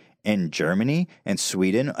Australia, in Germany and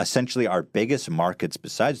Sweden, essentially our biggest markets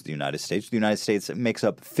besides the United States. The United States makes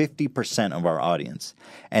up 50% of our audience.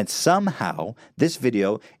 And somehow this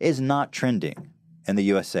video is not trending in the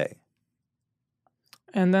USA.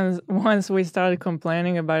 And then once we started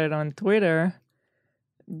complaining about it on Twitter,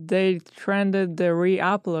 they trended the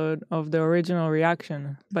re-upload of the original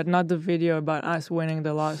reaction, but not the video about us winning the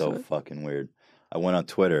So lawsuit. fucking weird. I went on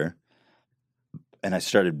Twitter and I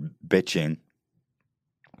started bitching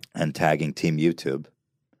and tagging Team YouTube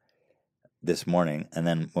this morning. And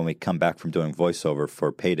then when we come back from doing voiceover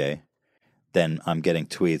for payday, then I'm getting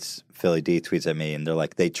tweets. Philly D tweets at me and they're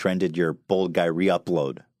like, they trended your bold guy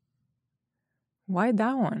re-upload. Why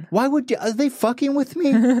that one? Why would you? Are they fucking with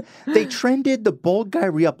me? They trended the bold guy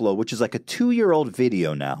re-upload, which is like a 2-year-old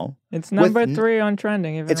video now. It's number With 3 on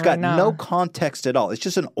trending. Even It's right got now. no context at all. It's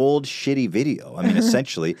just an old shitty video. I mean,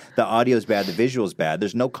 essentially, the audio is bad, the visual is bad.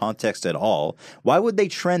 There's no context at all. Why would they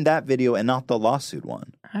trend that video and not the lawsuit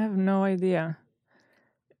one? I have no idea.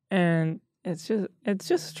 And it's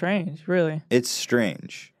just strange, really. It's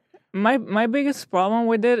strange. My biggest problem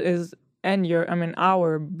with it is,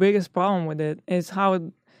 our biggest problem with it is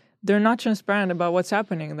how they're not transparent about what's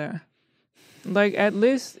happening there. Like, at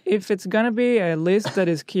least if it's gonna be a list that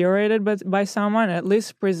is curated by someone, at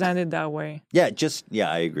least present it that way. Yeah,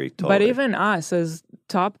 I agree. Totally. But even us as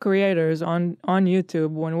top creators on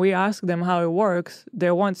YouTube, when we ask them how it works,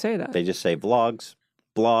 they won't say that. They just say vlogs,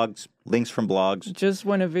 blogs, links from blogs. Just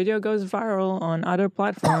when a video goes viral on other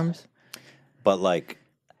platforms. But like,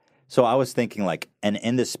 so I was thinking like, and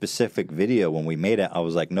in this specific video when we made it, I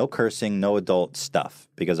was like, no cursing, no adult stuff,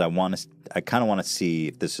 because I kind of want to see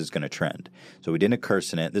if this is going to trend. So we didn't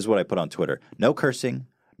curse in it. This is what I put on Twitter: no cursing,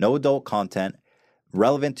 no adult content,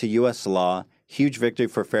 relevant to U.S. law. Huge victory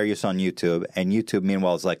for fair use on YouTube. And YouTube,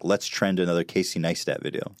 meanwhile, is like, let's trend another Casey Neistat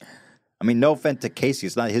video. I mean, no offense to Casey,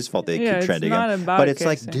 it's not his fault they Yeah, keep it's trending not him. about But it's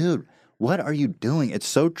Casey. like, dude, what are you doing? It's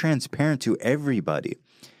so transparent to everybody.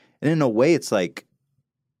 And in a way, it's like,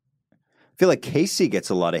 I feel like Casey gets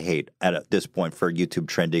a lot of hate at this point for YouTube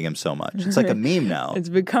trending him so much. It's like a meme now. It's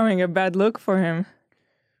becoming a bad look for him.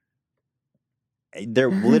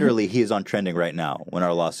 literally, he is on trending right now when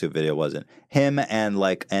our lawsuit video wasn't. Him and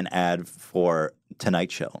like an ad for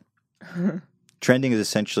Tonight Show. Trending is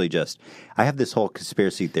essentially just, I have this whole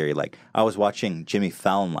conspiracy theory. Like, I was watching Jimmy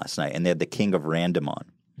Fallon last night, and they had the King of Random on.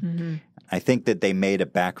 Mm-hmm. I think that they made a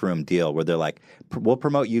backroom deal where they're like, we'll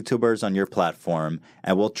promote YouTubers on your platform,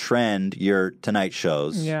 and we'll trend your Tonight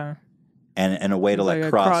shows. Yeah. And a way to like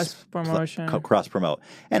cross promotion, cross promote.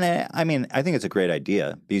 And I mean, I think it's a great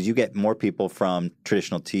idea because you get more people from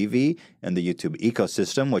traditional TV and the YouTube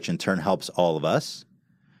ecosystem, which in turn helps all of us.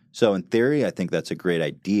 So in theory, I think that's a great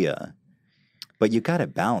idea, but you got to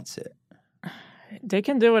balance it. They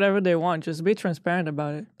can do whatever they want. Just be transparent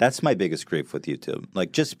about it. That's my biggest grief with YouTube.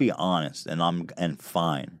 Like, just be honest, and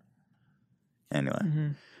fine. Anyway. Mm-hmm.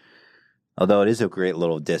 Although it is a great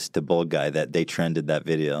little diss to Bold Guy that they trended that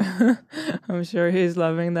video. I'm sure he's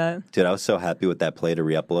loving that. Dude, I was so happy with that play to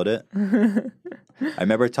re-upload it. I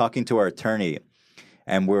remember talking to our attorney,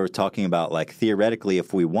 and we were talking about, like, theoretically,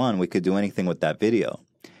 if we won, we could do anything with that video.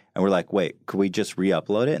 And we're like, wait, could we just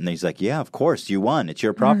re-upload it? And he's like, yeah, of course, you won. It's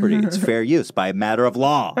your property. It's fair use by a matter of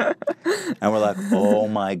law. And we're like, oh,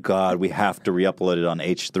 my God, we have to re-upload it on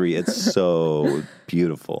H3. It's so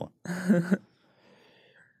beautiful.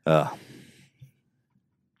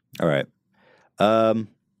 All right. All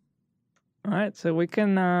right, so we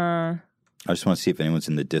can... I just want to see if anyone's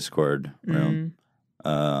in the Discord room.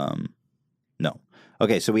 No.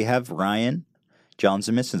 Okay, so we have Ryan, John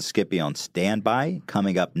Zemis, and Skippy on standby.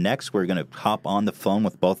 Coming up next, we're going to hop on the phone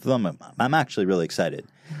with both of them. I'm actually really excited.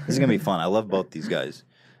 This is going to be fun. I love both these guys.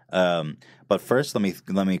 But first,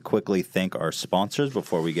 let me quickly thank our sponsors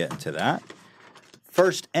before we get into that.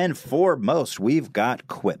 First and foremost, we've got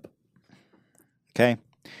Quip. Okay?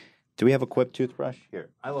 Do we have a Quip toothbrush? Here.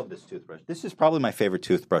 I love this toothbrush. This is probably my favorite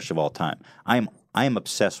toothbrush of all time. I am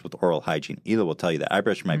obsessed with oral hygiene. Ela will tell you that. I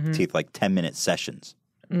brush my teeth like 10-minute sessions.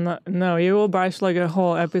 No, you will brush like a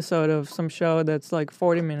whole episode of some show that's like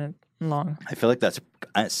 40 minutes long. I feel like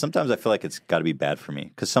sometimes I feel like it's got to be bad for me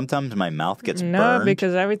because sometimes my mouth gets burned. No,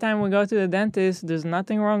 because every time we go to the dentist, there's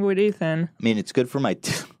nothing wrong with Ethan. I mean, it's good for my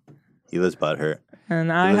Ela's butt hurt.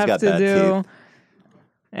 And I have to do... Teeth.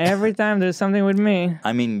 Every time there's something with me.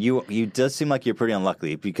 I mean, you does seem like you're pretty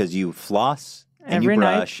unlucky because you floss and you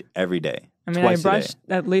brush every day. I mean, I brush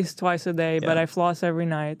at least twice a day, but I floss every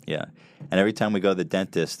night. Yeah, and every time we go to the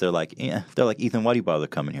dentist, they're like, Ethan, why do you bother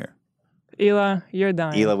coming here? Ela, you're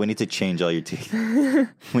dying. Ela, we need to change all your teeth.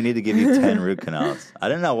 We need to give you 10 root canals. I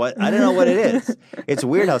don't know what it is. It's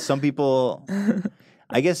weird how some people.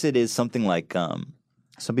 I guess it is something like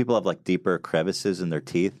some people have like deeper crevices in their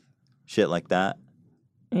teeth, shit like that.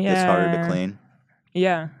 Yeah. It's harder to clean.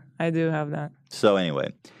 Yeah, I do have that. So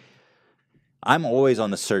anyway, I'm always on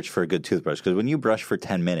the search for a good toothbrush because when you brush for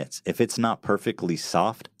 10 minutes, if it's not perfectly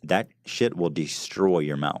soft, that shit will destroy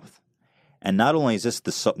your mouth. And not only is this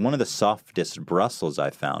one of the softest bristles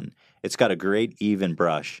I found, it's got a great even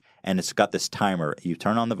brush, and it's got this timer. You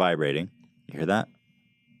turn on the vibrating. You hear that?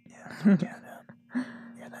 Yeah, you hear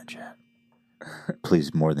that, chat?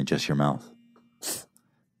 Please, more than just your mouth.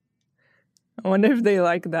 I wonder if they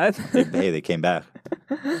like that. They came back.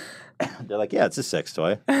 They're like, yeah, it's a sex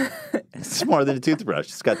toy. It's more than a toothbrush.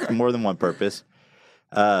 It's got more than one purpose.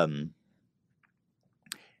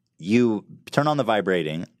 You turn on the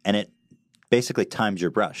vibrating, and it basically times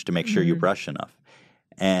your brush to make sure you brush enough.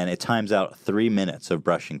 And it times out 3 minutes of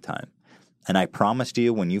brushing time. And I promise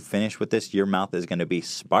you, when you finish with this, your mouth is going to be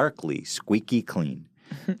sparkly, squeaky clean.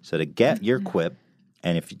 So to get your Quip,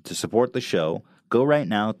 and to support the show, go right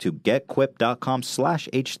now to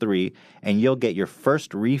getquip.com/H3 and you'll get your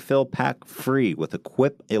first refill pack free with a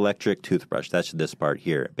Quip electric toothbrush. That's this part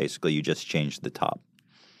here. Basically, you just change the top.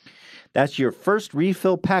 That's your first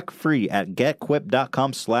refill pack free at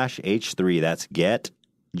getquip.com/H3. That's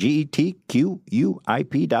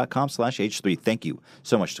GETQUIP.com/H3. Thank you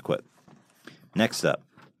so much to Quip. Next up,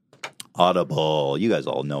 Audible. You guys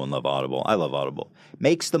all know and love Audible. I love Audible.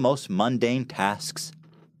 Makes the most mundane tasks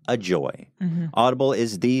a joy. Audible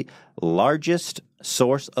is the largest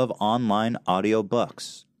source of online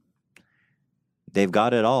audiobooks. They've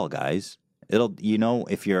got it all, guys.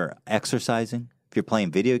 If you're exercising, if you're playing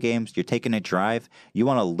video games, you're taking a drive, you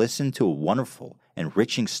want to listen to a wonderful,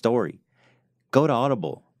 enriching story, go to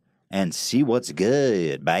Audible and see what's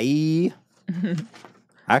good. Bye.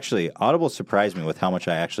 Actually, Audible surprised me with how much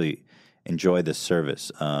I actually enjoy this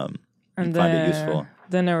service and find it useful.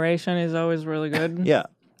 The narration is always really good. Yeah.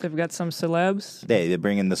 They've got some celebs. They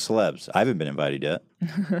bring in the celebs. I haven't been invited yet.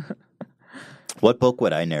 What book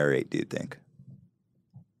would I narrate, do you think?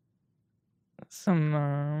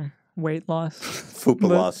 Some weight loss. Fupa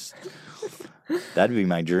loss. That'd be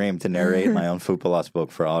my dream to narrate my own Food Lost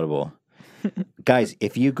book for Audible. Guys,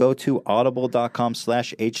 if you go to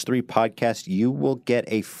audible.com/H3podcast, you will get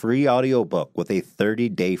a free audiobook with a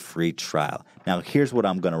 30-day free trial. Now, here's what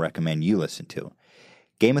I'm going to recommend you listen to.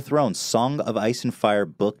 Game of Thrones, Song of Ice and Fire,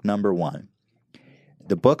 book number 1.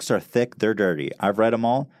 The books are thick, they're dirty. I've read them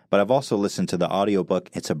all, but I've also listened to the audiobook.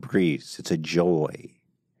 It's a breeze. It's a joy.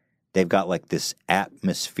 They've got like this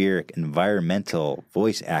atmospheric, environmental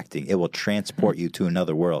voice acting. It will transport you to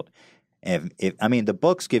another world. And the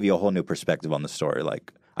books give you a whole new perspective on the story.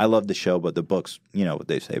 Like, I love the show, but the books, you know what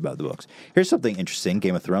they say about the books. Here's something interesting,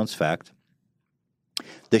 Game of Thrones fact.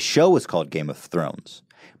 The show is called Game of Thrones,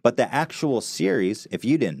 but the actual series, if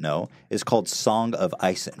you didn't know, is called Song of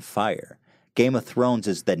Ice and Fire. Game of Thrones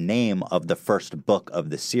is the name of the first book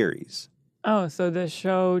of the series. Oh, so the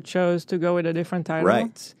show chose to go with a different title?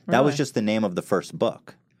 Right. Really? That was just the name of the first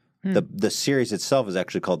book. The series itself is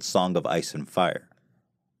actually called Song of Ice and Fire.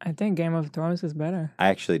 I think Game of Thrones is better. I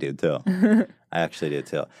actually do, too.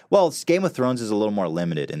 Well, Game of Thrones is a little more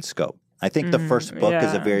limited in scope. I think the first book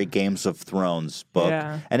is a very Games of Thrones book,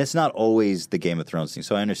 and it's not always the Game of Thrones thing,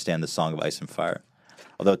 so I understand the Song of Ice and Fire.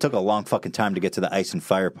 Although it took a long fucking time to get to the ice and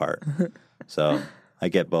fire part. So I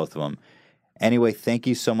get both of them. Anyway, thank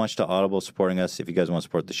you so much to Audible supporting us. If you guys want to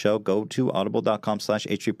support the show, go to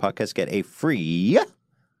audible.com/H3podcast. Get a free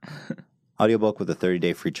audiobook with a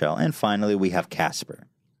 30-day free trial. And finally, we have Casper.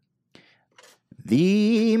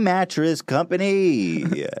 The mattress company.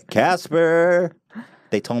 Casper.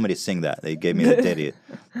 They told me to sing that. They gave me the ditty.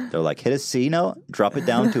 They're like, hit a C note, drop it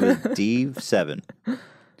down to a D7.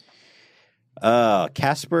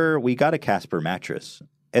 Casper, we got a Casper mattress.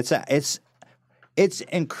 It's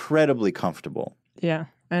incredibly comfortable. Yeah,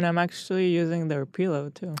 and I'm actually using their pillow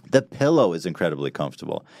too. The pillow is incredibly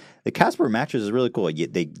comfortable. The Casper mattress is really cool.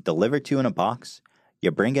 They deliver it to you in a box.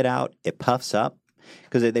 You bring it out, it puffs up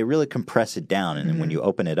because they really compress it down, and then when you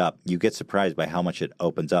open it up, you get surprised by how much it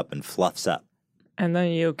opens up and fluffs up. And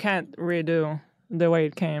then you can't redo the way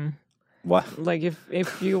it came. What? Like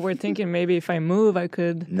if you were thinking maybe if I move I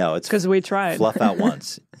could. No, it's because we tried. Fluff out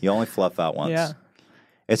once. You only fluff out once. Yeah.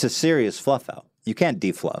 It's a serious fluff out. You can't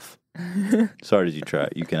defluff. Sorry, did you try?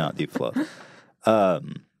 You cannot defluff.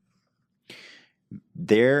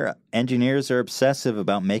 Their engineers are obsessive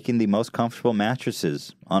about making the most comfortable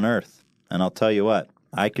mattresses on Earth. And I'll tell you what,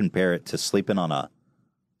 I compare it to sleeping on a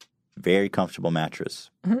very comfortable mattress.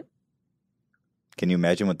 Mm-hmm. Can you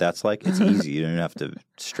imagine what that's like? It's easy. You don't have to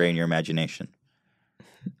strain your imagination.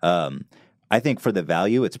 I think for the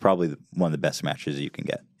value, it's probably one of the best mattresses you can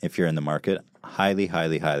get. If you're in the market, highly,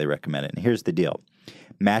 highly, highly recommend it. And here's the deal.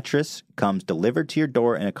 Mattress comes delivered to your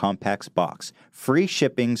door in a compact box. Free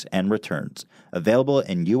shippings and returns. Available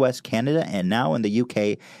in U.S., Canada, and now in the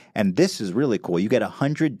U.K. And this is really cool. You get a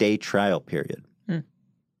 100-day trial period.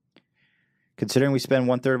 Considering we spend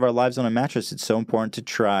 1/3 of our lives on a mattress, it's so important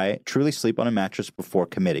to truly sleep on a mattress before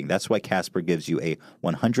committing. That's why Casper gives you a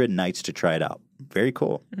 100 nights to try it out. Very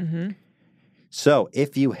cool. Mm-hmm. So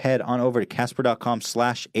if you head on over to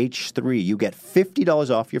casper.com/H3, you get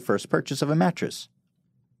 $50 off your first purchase of a mattress.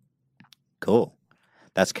 Cool.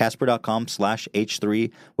 That's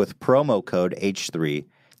casper.com/H3 with promo code H3.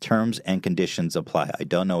 Terms and conditions apply. I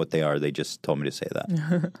don't know what they are. They just told me to say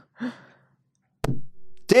that.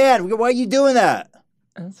 Dad, why are you doing that?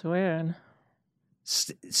 That's weird.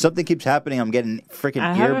 Something keeps happening. I'm getting freaking ear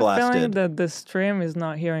I have blasted. a feeling that the stream is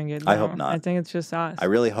not hearing it. I hope not. I think it's just us. I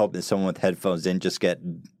really hope that someone with headphones didn't just get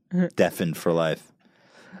deafened for life.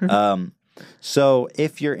 So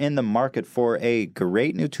if you're in the market for a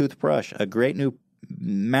great new toothbrush, a great new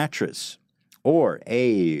mattress, or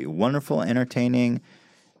a wonderful, entertaining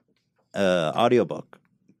audiobook,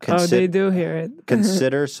 they do hear it.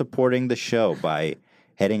 consider supporting the show by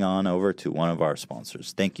heading on over to one of our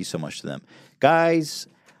sponsors. Thank you so much to them. Guys,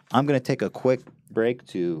 I'm going to take a quick break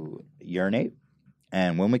to urinate.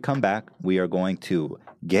 And when we come back, we are going to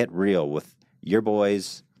get real with your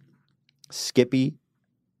boys, Skippy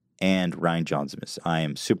and Ryan Johnson. I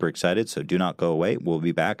am super excited, so do not go away. We'll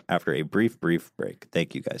be back after a brief break.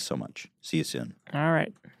 Thank you guys so much. See you soon. All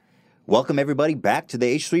right. Welcome, everybody, back to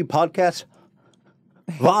the H3 Podcast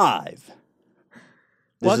live.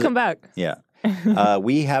 Welcome back. Yeah.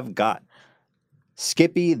 We have got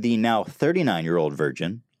Skippy, the now 39-year-old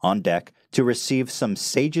virgin, on deck to receive some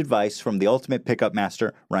sage advice from the ultimate pickup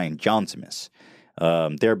master, Ryan Johnson.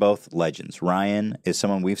 They're both legends. Ryan is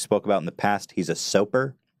someone we've spoke about in the past. He's a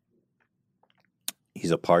soaper.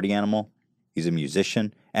 He's a party animal. He's a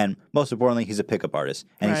musician. And most importantly, he's a pickup artist.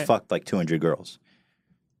 And he's fucked like 200 girls.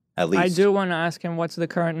 At least. I do want to ask him what's the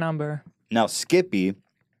current number. Now, Skippy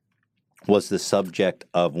was the subject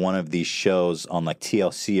of one of these shows on like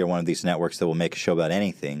TLC or one of these networks that will make a show about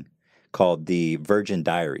anything called The Virgin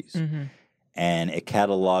Diaries. Mm-hmm. And it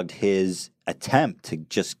cataloged his attempt to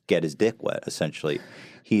just get his dick wet, essentially.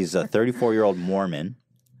 He's a 34-year-old Mormon.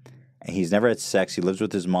 And he's never had sex. He lives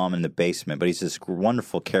with his mom in the basement, but he's this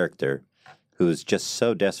wonderful character who is just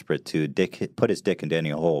so desperate to put his dick into any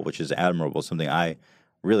hole, which is admirable, something I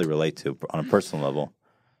really relate to on a personal level.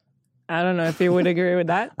 I don't know if he would agree with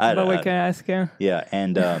that, but we can ask him. Yeah,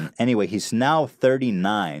 and anyway, he's now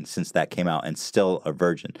 39 since that came out and still a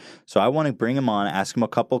virgin. So I want to bring him on, ask him a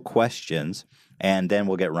couple questions, and then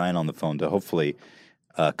we'll get Ryan on the phone to hopefully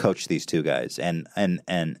coach these two guys and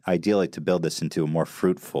ideally to build this into a more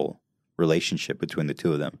fruitful relationship between the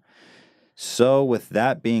two of them. So with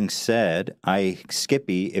that being said,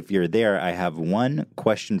 Skippy, if you're there, I have one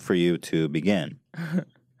question for you to begin.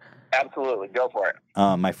 Absolutely, go for it.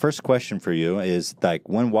 My first question for you is, like,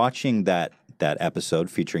 when watching that episode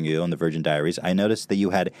featuring you on the Virgin Diaries, I noticed that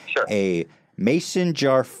you had a mason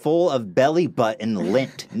jar full of belly button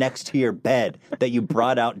lint next to your bed that you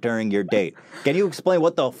brought out during your date. Can you explain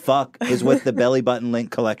what the fuck is with the belly button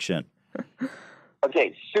lint collection?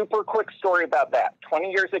 Okay, super quick story about that.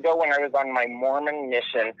 20 years ago when I was on my Mormon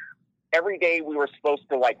mission, every day we were supposed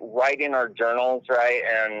to, like, write in our journals, right,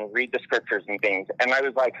 and read the scriptures and things. And I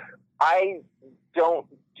was like, I'm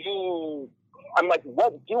like,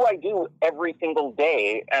 what do I do every single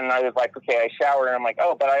day? And I was like, okay, I shower, and I'm like,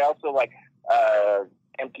 oh, but I also, like,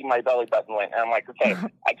 empty my belly button lint. And I'm like, okay,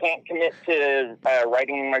 I can't commit to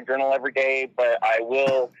writing in my journal every day, but I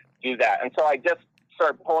will do that. And so I just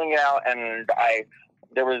started pulling it out, and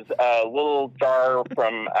there was a little jar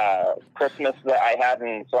from Christmas that I had,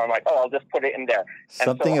 and so I'm like, oh, I'll just put it in there.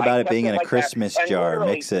 Something so about it being in a Christmas jar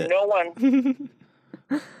makes it... No one...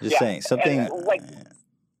 Just saying, something...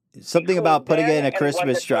 Something about putting it in a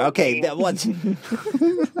Christmas jar. Okay, that once.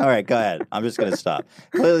 All right, go ahead. I'm just going to stop.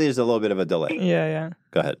 Clearly, there's a little bit of a delay. Yeah.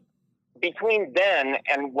 Go ahead. Between then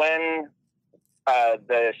and when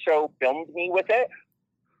the show filmed me with it,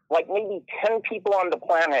 like maybe 10 people on the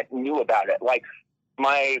planet knew about it. Like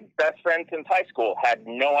my best friend since high school had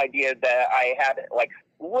no idea that I had it. Like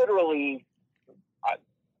literally,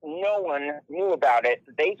 no one knew about it.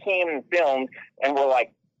 They came and filmed and were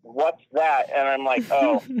like, what's that? And I'm like,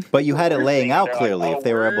 oh. But you had it laying out clearly like, if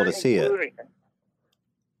they were able to see it.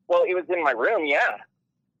 Well, it was in my room, yeah.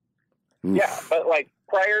 Oof. Yeah, but like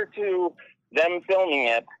prior to them filming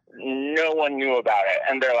it, no one knew about it.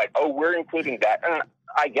 And they're like, oh, we're including that. And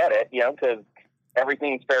I get it, because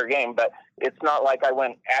everything's fair game. But it's not like I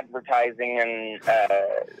went advertising and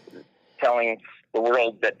telling the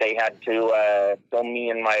world that they had to film me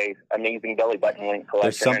in my amazing belly button lint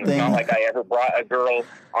collection. And it's not like I ever brought a girl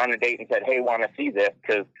on a date and said, hey, want to see this?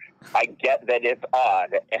 Because I get that it's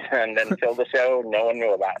odd. And until the show, no one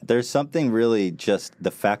knew about it. There's something really just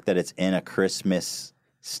the fact that it's in a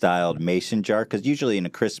Christmas-styled mason jar, because usually in a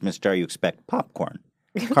Christmas jar you expect popcorn,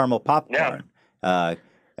 caramel popcorn,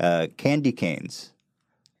 candy canes.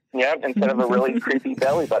 Yeah, instead of a really creepy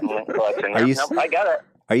belly button lint collection. I got it.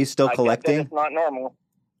 Are you still collecting? It's not normal.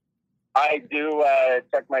 I do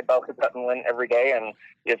check my belly button lint every day, and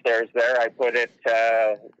if there's there, I put it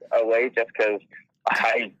away just because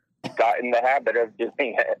I got in the habit of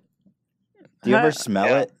doing it. Do you ever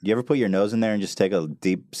smell it? Do you ever put your nose in there and just take a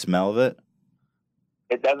deep smell of it?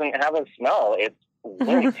 It doesn't have a smell. It's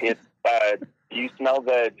lint. You smell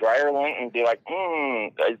the dryer lint and be like,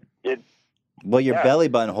 Well, your belly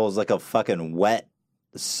button hole is like a fucking wet,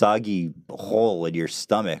 soggy hole in your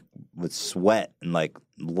stomach with sweat and like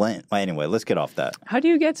lint. Anyway, let's get off that. How do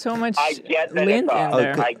you get so much lint in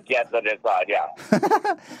there? I get that it's odd, yeah.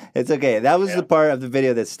 It's okay. That was the part of the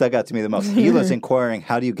video that stuck out to me the most. He was inquiring,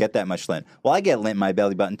 how do you get that much lint? Well, I get lint in my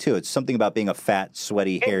belly button too. It's something about being a fat,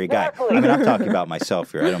 sweaty, hairy guy. I mean, I'm talking about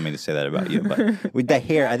myself here. I don't mean to say that about you, but with the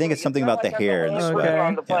hair, I think it's something about the hair and the sweat.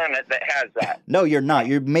 On the planet that has that. No, you're not.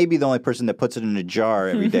 You're maybe the only person that puts it in a jar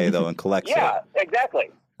every day, though, and collects it. Yeah,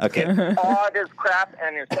 exactly. Okay. Odd as crap,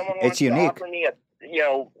 and if someone wants to offer me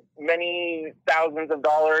many thousands of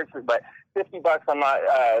dollars, but $50, I'm not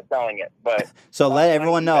selling it. But so let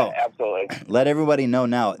everyone know. Absolutely. Let everybody know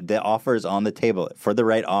now. The offer is on the table. For the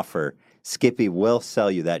right offer, Skippy will sell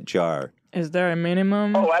you that jar. Is there a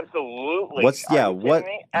minimum? Oh, absolutely. What's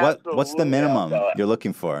the minimum you're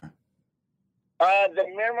looking for? The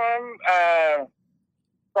minimum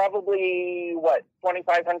probably what,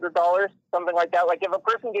 $2,500, something like that. Like if a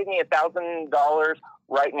person gave me $1,000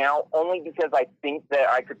 right now, only because I think that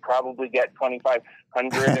I could probably get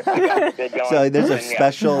 $2,500 if I got the bid going. So there's a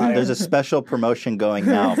then, yeah, special promotion going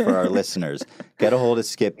now for our listeners. Get a hold of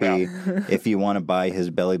Skippy if you want to buy his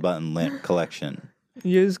belly button lint collection.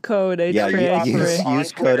 Use code H3H3. Yeah,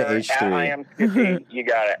 use code Twitter, H3. I am Skippy. You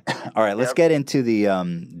got it. All right, let's get into the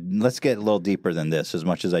let's get a little deeper than this. As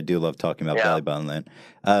much as I do love talking about belly button lint,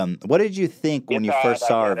 what did you think when you first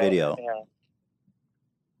saw our video?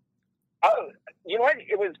 You know what?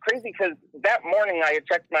 It was crazy because that morning I had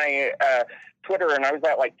checked my Twitter and I was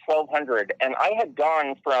at like 1,200, and I had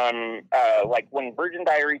gone from like when Virgin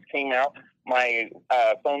Diaries came out, my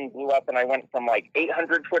phone blew up and I went from like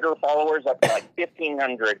 800 Twitter followers up to like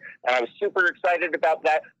 1,500, and I was super excited about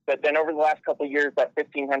that. But then over the last couple of years, that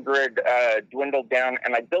 1,500 dwindled down,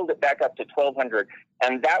 and I built it back up to 1,200,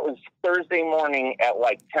 and that was Thursday morning at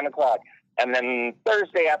like 10 o'clock. And then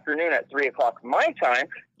Thursday afternoon at 3 o'clock my time,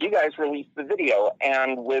 you guys released the video.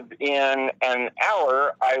 And within an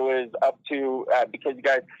hour, I was up to, because you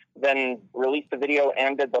guys then released the video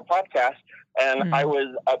and did the podcast, and I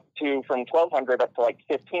was up to from 1,200 up to like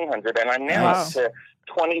 1,500. And I'm now up to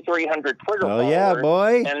 2,300 Twitter followers. Oh, yeah,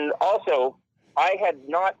 boy. And also, I had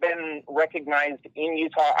not been recognized in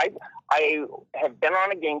Utah. I have been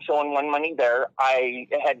on a game show and won money there. I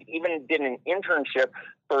had even did an internship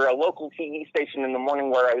for a local TV station in the morning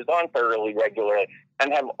where I was on fairly regularly,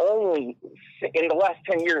 and have only in the last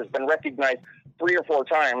 10 years been recognized 3 or 4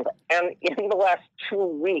 times. And in the last 2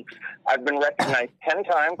 weeks, I've been recognized 10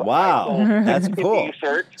 times. Wow, that's cool.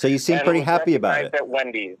 So you seem pretty happy about it. At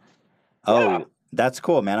Wendy's. Oh, yeah. That's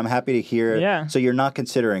cool, man. I'm happy to hear. Yeah. So you're not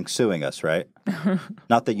considering suing us, right?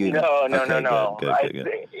 Not that you. No. Good.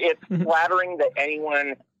 It's flattering that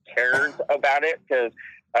anyone cares about it, because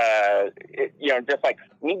just like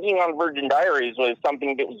me being on Virgin Diaries was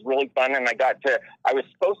something that was really fun, and I was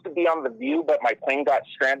supposed to be on The View, but my plane got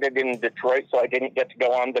stranded in Detroit, so I didn't get to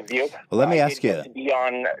go on The View. Well, let me ask you. I did get to be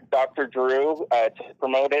on Dr. Drew to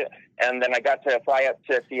promote it, and then I got to fly up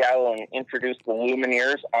to Seattle and introduce the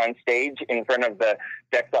Lumineers on stage in front of the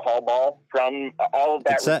DEXA Hall Ball. From all of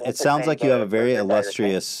that, it sounds like you have a very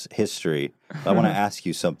illustrious history. I want to ask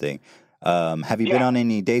you something. Have you been on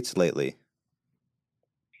any dates lately?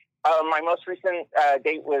 My most recent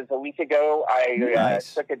date was a week ago. I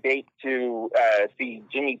took a date to see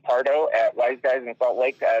Jimmy Pardo at Wise Guys in Salt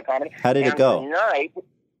Lake Comedy. How did it go? Tonight,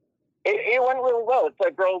 it went really well. It's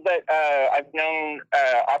a girl that I've known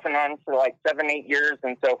off and on for like 7-8 years,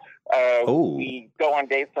 and so we go on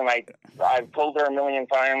dates. And I've told her a million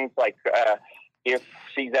times, like if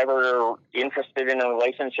she's ever interested in a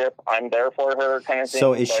relationship, I'm there for her, kind of thing.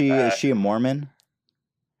 So is she a Mormon?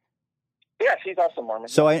 Yeah, she's also Mormon.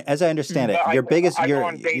 So as I understand it, your biggest I go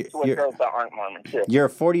on dates with girls that aren't Mormon too. You're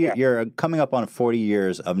 40. Yeah. You're coming up on 40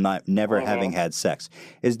 years of never having had sex.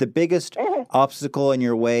 Is the biggest obstacle in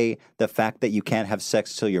your way the fact that you can't have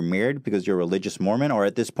sex till you're married because you're a religious Mormon, or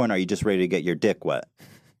at this point are you just ready to get your dick wet?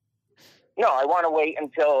 No, I want to wait and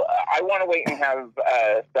have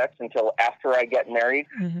sex until after I get married,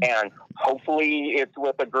 and hopefully it's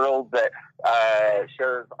with a girl that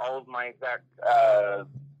shares all of my exact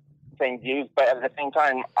same views. But at the same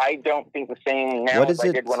time, I don't think the same now as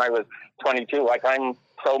I did when I was 22. Like, I'm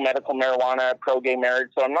pro medical marijuana, pro gay marriage,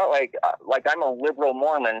 so I'm not like I'm a liberal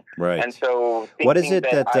Mormon, right? And so what is it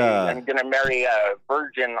that I'm going to marry a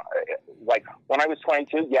virgin? Like when I was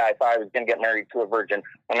 22, yeah, I thought I was going to get married to a virgin.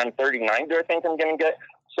 When I'm 39, do I think I'm going to get?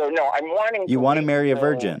 So no, I'm wanting. You want to marry a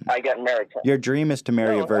virgin? I get married. Your dream is to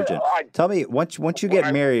marry a virgin. Tell me, once you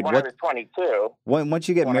get married, when I was 22. Once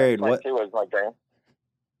you get married, what was my dream?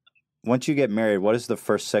 Once you get married, what is the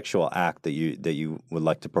first sexual act that you would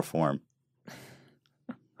like to perform?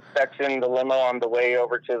 Sex in the limo on the way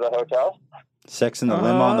over to the hotel. Sex in the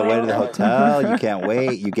limo on the way to the hotel. You can't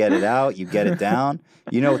wait. You get it out. You get it down.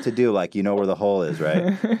 You know what to do. Like, you know where the hole is,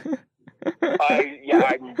 right?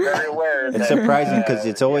 I'm very aware. It's surprising because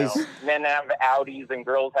it's always men have Audis and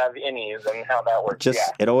girls have innies, and how that works.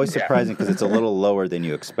 It always surprising because it's a little lower than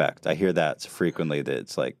you expect. I hear that frequently. That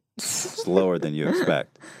it's lower than you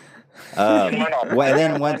expect. And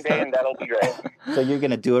then that'll be great. So you're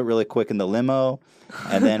gonna do it really quick in the limo,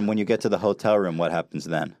 and then when you get to the hotel room, what happens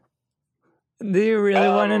then? Do you really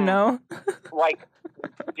want to know?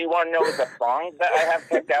 Do you want to know the songs that I have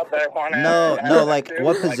picked out that I want to? No. Like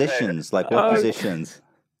what positions? Like what positions?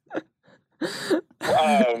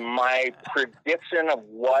 My prediction of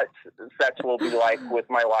what sex will be like with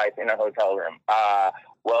my wife in a hotel room.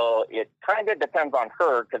 Well, it kind of depends on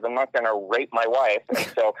her because I'm not going to rape my wife, and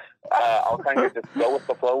so I'll kind of just go with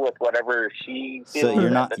the flow with whatever she feels. So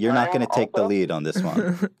you're not at the time going to take the also. lead on this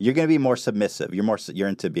one. You're going to be more submissive. You're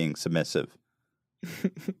into being submissive.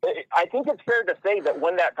 I think it's fair to say that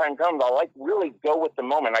when that time comes, I'll really go with the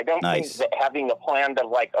moment. I don't Nice. think that having a plan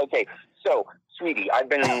of okay, so sweetie, I've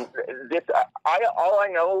been this. All I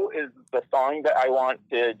know is the song that I want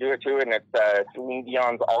to do it to, and it's Celine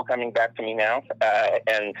Dion's "All Coming Back to Me Now."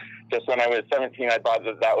 And just when I was 17, I thought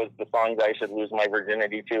that was the song that I should lose my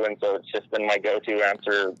virginity to, and so it's just been my go-to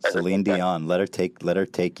answer. Celine Dion, let her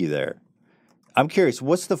take you there. I'm curious,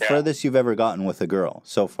 what's the furthest you've ever gotten with a girl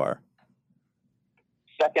so far?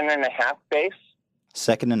 2.5 base.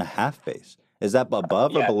 2.5 base. Is that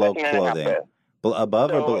above or below 2.5 clothing? base.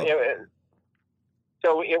 Above or below?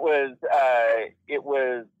 It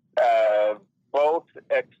was both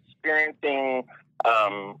experiencing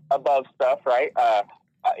above stuff, right?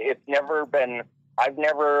 It's never been. A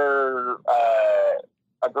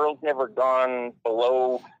girl's never gone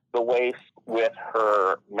below the waist with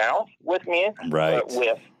her mouth with me, Right. But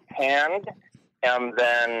with hand, and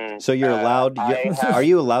then. So you're allowed. Are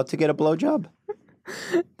you allowed to get a blowjob?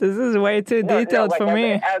 This is way too detailed for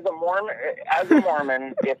me. As a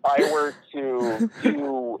Mormon, if I were to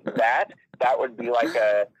do that, that would be like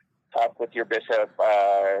a talk with your bishop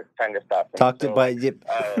kind of stuff. Talk to the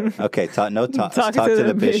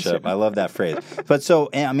bishop. I love that phrase. But so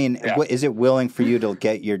I mean, is it willing for you to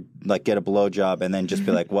get a blowjob and then just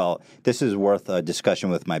be like, well, this is worth a discussion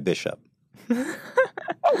with my bishop?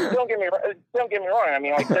 Don't get me wrong. I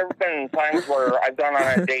mean, there have been times where I've gone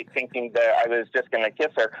on a date thinking that I was just going to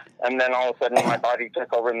kiss her, and then all of a sudden my body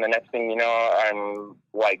took over, and the next thing you know, I'm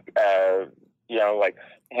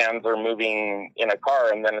hands are moving in a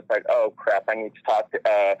car, and then it's like, oh crap, I need to talk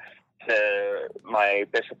to my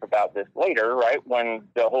bishop about this later, right? When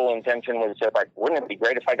the whole intention was just wouldn't it be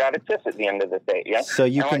great if I got a kiss at the end of the date? Yeah. So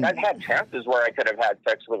I've had chances where I could have had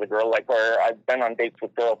sex with a girl, where I've been on dates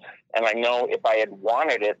with girls, and I know if I had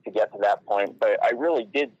wanted it to get to that point, but I really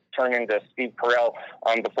did turn into Steve Carell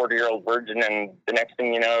on the 40-Year-Old Virgin, and the next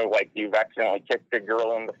thing you know, you've accidentally kicked a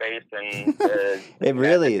girl in the face, and it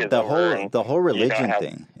really the whole religion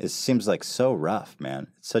thing seems like so rough, man.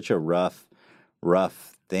 It's such a rough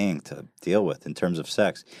thing to deal with in terms of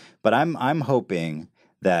sex. But I'm hoping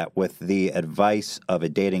that with the advice of a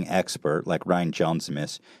dating expert like Ryan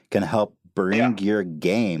Johnsmith can help bring your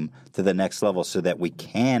game to the next level so that we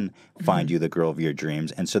can find you the girl of your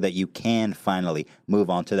dreams and so that you can finally move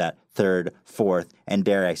on to that third, fourth, and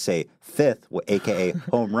dare I say fifth, aka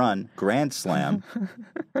home run, grand slam.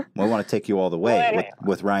 We want to take you all the way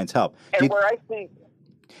with Ryan's help. Do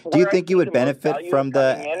you think you would benefit from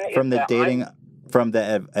the dating from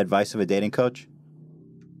the advice of a dating coach?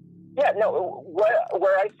 Yeah, no.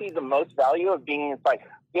 Where I see the most value of being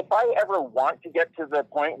if I ever want to get to the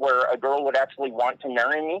point where a girl would actually want to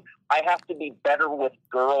marry me, I have to be better with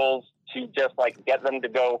girls to just get them to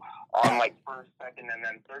go on first, second, and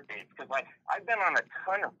then third dates. Because I've been on a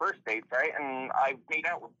ton of first dates, right? And I've made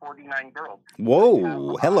out with 49 girls.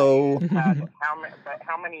 Whoa, hello.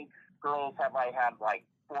 How many girls have I had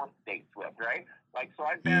fourth dates with, right? So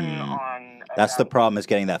I've been on. That's the problem, is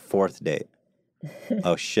getting that fourth date.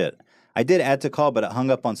 Oh shit! I did add to call, but it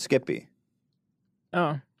hung up on Skippy.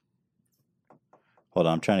 Oh. Hold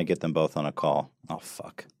on, I'm trying to get them both on a call. Oh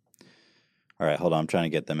fuck! All right, hold on, I'm trying to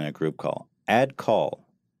get them in a group call. Add call.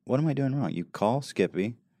 What am I doing wrong? You call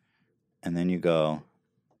Skippy, and then you go,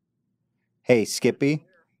 "Hey Skippy,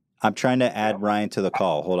 I'm trying to add Ryan to the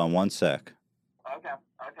call. Hold on one sec." Okay.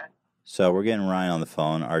 So we're getting Ryan on the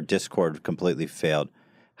phone. Our Discord completely failed.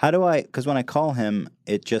 How do I... Because when I call him,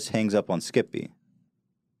 it just hangs up on Skippy.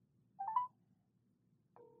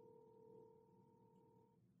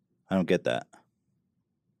 I don't get that.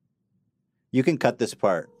 You can cut this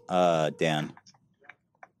part, Dan.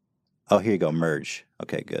 Oh, here you go. Merge.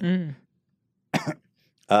 Okay, good.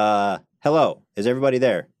 Hello. Is everybody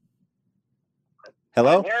there?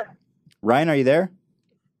 Hello? Ryan, are you there?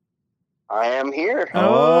 I am here.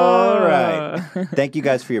 All right. Thank you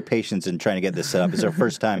guys for your patience in trying to get this set up. It's our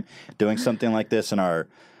first time doing something like this, and our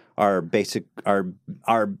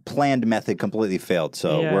planned method completely failed.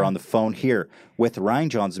 So we're on the phone here with Ryan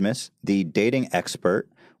Johnsmith, the dating expert,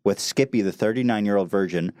 with Skippy, the 39-year-old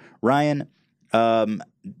virgin. Ryan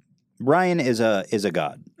is a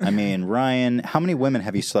god. I mean, Ryan, how many women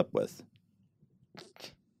have you slept with?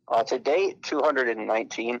 To date,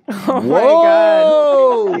 219. Oh my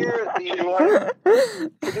god.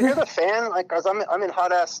 Did you hear the fan? Like, cause I'm in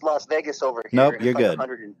hot ass Las Vegas over here. Nope, and you're it's like good.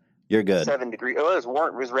 107 You're good. degrees. Oh,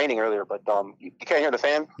 it was raining earlier, but you can't hear the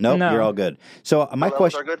fan. Nope, No. you're all good. So my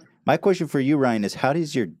levels are good? question for you, Ryan, is how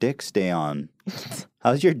does your dick stay on?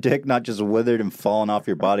 How's your dick not just withered and falling off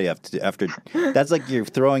your body after? That's like you're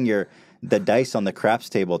throwing the dice on the craps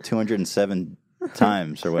table 207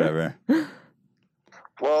 times or whatever.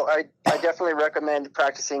 Well, I definitely recommend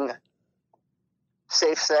practicing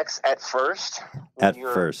safe sex at first. When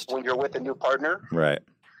you're with a new partner. Right.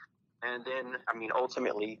 And then, I mean,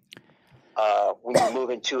 ultimately, when you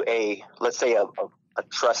move into let's say a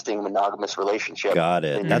trusting monogamous relationship. Got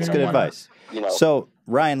it. then That's you good don't wanna, advice. You know, So,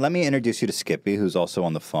 Ryan, let me introduce you to Skippy, who's also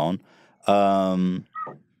on the phone. Ryan,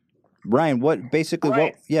 why don't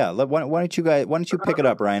you pick it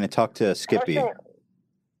up, Ryan, and talk to Skippy?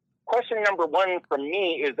 Question number one from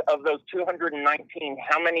me is, of those 219,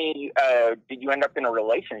 how many did you end up in a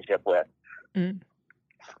relationship with?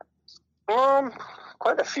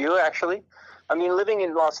 Quite a few, actually. I mean, living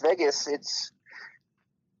in Las Vegas, it's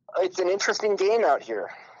an interesting game out here,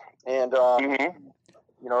 and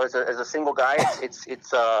you know, as a single guy,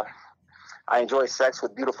 it's I enjoy sex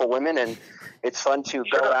with beautiful women, and it's fun to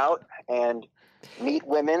go out and meet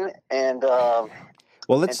women and.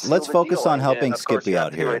 Well, let's focus on helping Skippy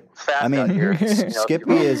out here. I mean,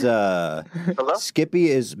 Skippy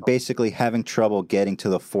is basically having trouble getting to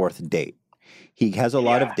the fourth date. He has a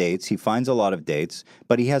lot of dates. He finds a lot of dates,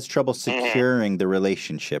 but he has trouble securing the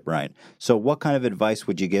relationship, right? So what kind of advice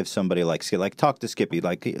would you give somebody like talk to Skippy,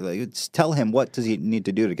 like tell him what does he need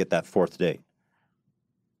to do to get that fourth date?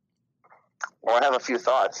 Well, I have a few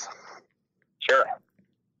thoughts. Sure.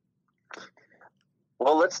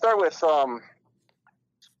 Well, let's start with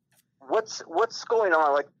what's going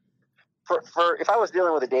on. Like, for if I was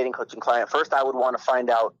dealing with a dating coaching client, first I would want to find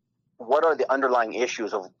out what are the underlying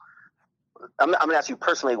issues of. I'm going to ask you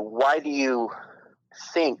personally, why do you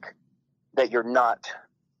think that you're not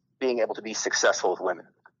being able to be successful with women?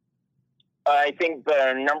 I think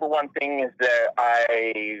the number one thing is that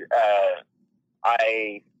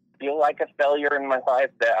I feel like a failure in my life,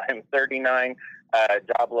 that I'm 39,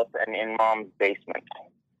 jobless, and in mom's basement.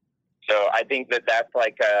 So I think that that's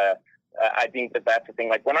like I think that that's the thing.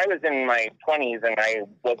 Like when I was in my 20s and I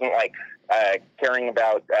wasn't like caring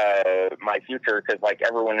about my future, because like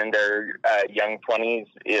everyone in their young 20s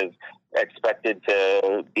is expected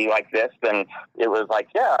to be like this, then it was like,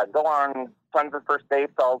 yeah, go on tons of first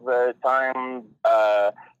dates all the time,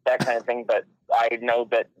 that kind of thing. But I know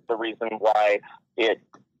that the reason why it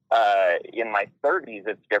in my 30s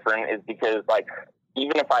it's different is because like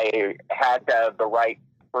even if I had the right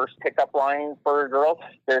first pickup line for a girl,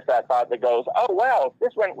 there's that thought that goes, oh wow,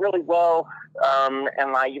 this went really well,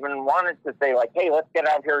 and I even wanted to say like, hey, let's get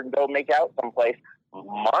out here and go make out someplace.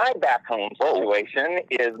 My back home situation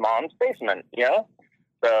is mom's basement, you know?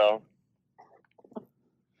 So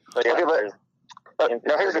yeah, okay, but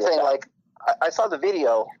now here's the thing, like I saw the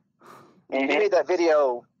video. You made that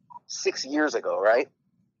video 6 years ago, right?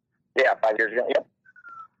 Yeah, 5 years ago, yep.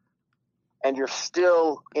 And you're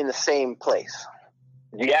still in the same place.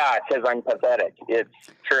 Yeah, because I'm pathetic. It's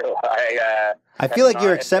true. I feel like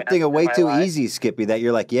you're accepting it way too easy, Skippy, that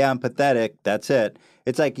you're like, yeah, I'm pathetic. That's it.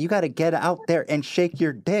 It's like, you got to get out there and shake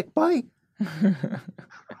your dick, boy. Yeah,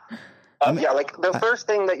 like the first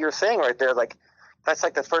thing that you're saying right there, like, that's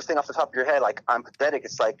like the first thing off the top of your head, like, I'm pathetic.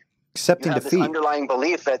 It's like, accepting you have defeat. this underlying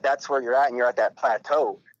belief that that's where you're at and you're at that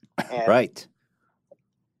plateau. And right.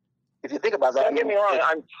 If you think about that, don't get me wrong.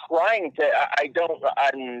 I'm trying to.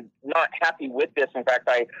 I'm not happy with this. In fact,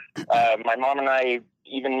 my mom and I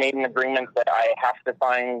even made an agreement that I have to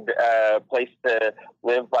find a place to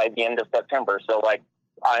live by the end of September. So, like,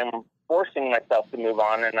 I'm forcing myself to move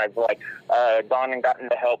on, and I've like gone and gotten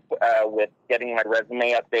the help with getting my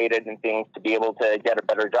resume updated and things to be able to get a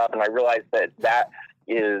better job. And I realized that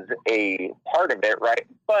is a part of it, right?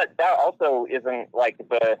 But that also isn't like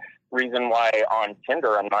the reason why on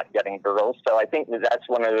Tinder I'm not getting girls. So I think that's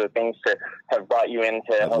one of the things to have brought you in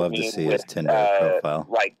to help love me to see with his Tinder profile.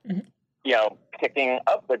 like, you know, picking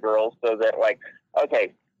up the girls so that like,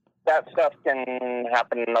 okay, that stuff can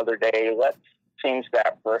happen another day. Let's change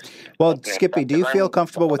that first. Well, Skippy, do you feel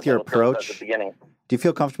comfortable with your approach? Do you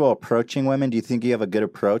feel comfortable approaching women? Do you think you have a good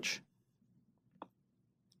approach?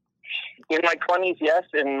 In my 20s, yes.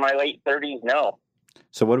 In my late 30s, no.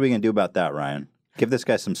 So what are we going to do about that, Ryan? Give this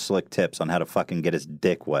guy some slick tips on how to fucking get his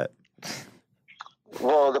dick wet.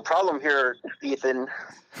 Well, the problem here, Ethan,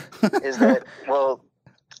 is that, well,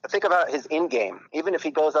 think about his in game. Even if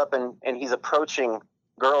he goes up and he's approaching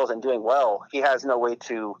girls and doing well, he has no way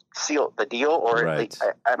to seal the deal. Or Right.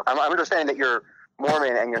 I'm understanding that you're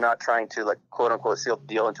Mormon and you're not trying to, like, quote unquote seal the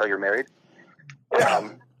deal until you're married.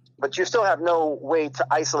 But you still have no way to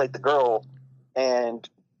isolate the girl. And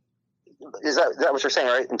is that what you're saying,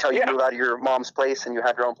 right? Until you move out of your mom's place and you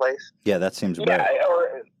have your own place. Yeah, that seems Yeah, right.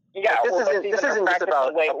 or This isn't just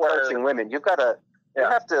about approaching women. You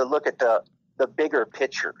have to look at the bigger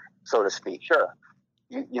picture, so to speak. Sure.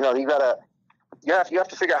 You have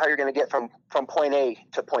to figure out how you're going to get from point A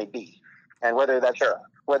to point B, and whether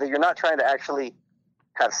you're not trying to actually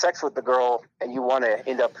have sex with the girl and you want to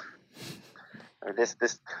end up this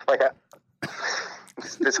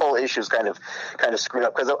whole issue is kind of screwed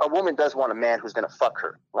up, because a woman does want a man who's going to fuck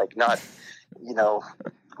her, like, not,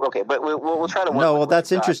 okay, but we'll try to work. No, well, that's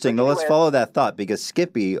God. interesting. But Well, let's anyway, follow that thought, because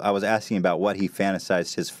Skippy, I was asking about what he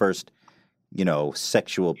fantasized his first,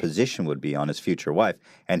 sexual position would be on his future wife.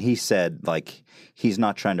 And he said, like, he's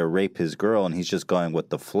not trying to rape his girl and he's just going with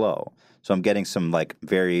the flow. So I'm getting some, like,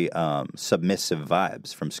 very submissive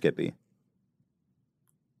vibes from Skippy.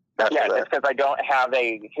 Yeah, just because I don't have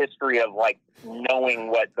a history of, like,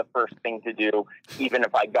 knowing what the first thing to do, even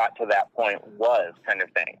if I got to that point, was, kind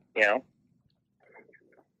of thing,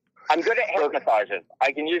 I'm good at head massages.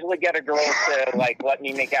 I can usually get a girl to, like, let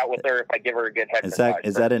me make out with her if I give her a good head massage.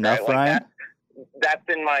 Is that enough, right? Ryan? That's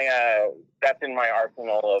in my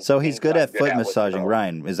arsenal of. So he's good at foot with massaging. girls.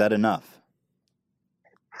 Ryan, is that enough?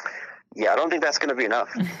 Yeah, I don't think that's going to be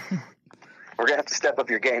enough. We're going to have to step up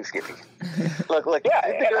your game, Skippy. Look, Yeah,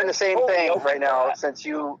 you've been doing the same thing right now since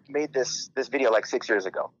you made this video like 6 years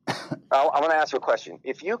ago. I want to ask you a question.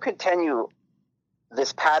 If you continue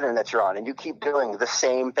this pattern that you're on and you keep doing the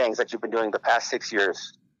same things that you've been doing the past 6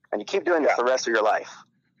 years, and you keep doing this the rest of your life,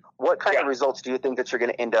 what kind of results do you think that you're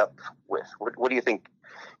going to end up with? What do you think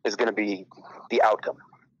is going to be the outcome?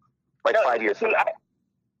 Like 5 years from now?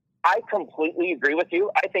 I completely agree with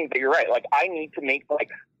you. I think that you're right. Like, I need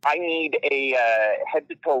a head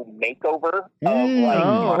to toe makeover of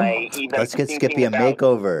my even. Let's get Skippy a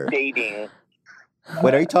makeover. Dating.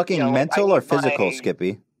 Wait, are you talking mental or I need physical,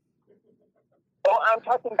 Skippy? Oh, I'm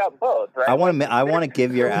talking about both, right? I want to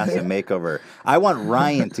give your ass a makeover. I want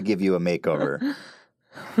Ryan to give you a makeover.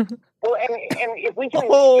 Well, and if we can,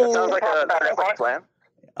 That sounds like a plan.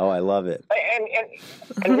 Oh, I love it.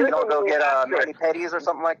 And You don't go get mani pedis or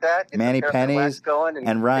something like that. Get Mani the paraffin wax pennies going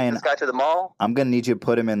and Ryan. Take this guy to the mall. I'm gonna need you to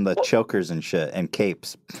put him in the chokers and shit and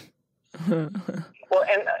capes. Well,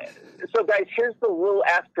 and so guys, here's the little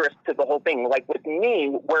asterisk to the whole thing. Like with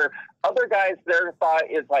me, where other guys, their thought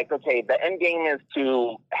is like, okay, the end game is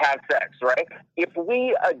to have sex, right? If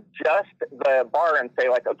we adjust the bar and say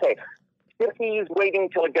like, okay, if he's waiting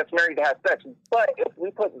till he gets married to have sex, but if we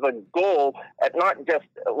put the goal at not just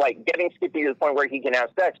like getting Skippy to the point where he can have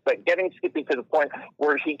sex, but getting Skippy to the point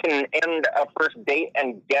where he can end a first date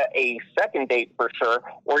and get a second date for sure,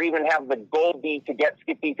 or even have the goal be to get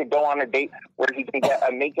Skippy to go on a date where he can get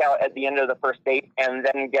a makeout at the end of the first date and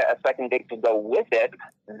then get a second date to go with it,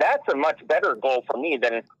 that's a much better goal for me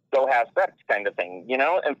than go have sex kind of thing,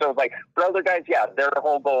 And so like for other guys, yeah, their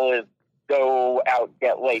whole goal is go out,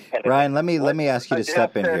 get laid. Ryan, let me ask you to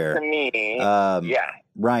step in here. To me,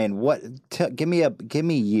 Ryan, give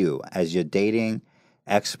me you as your dating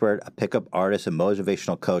expert, a pickup artist, a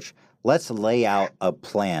motivational coach. Let's lay out a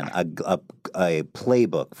plan, a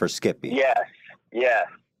playbook for Skippy. Yes.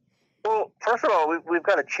 Well, first of all, we've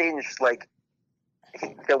got to change like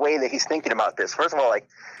the way that he's thinking about this. First of all, like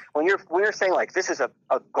when you're saying like this is a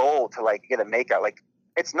goal to like get a makeout, like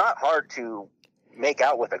it's not hard to make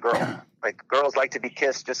out with a girl. Like girls like to be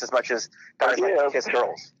kissed just as much as guys like to kiss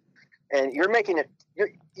girls. And you're making it.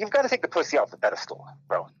 You've got to take the pussy off the pedestal,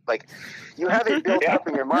 bro. Like you have it built up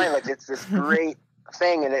in your mind like it's this great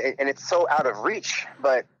thing, and it's so out of reach.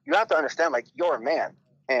 But you have to understand, like you're a man,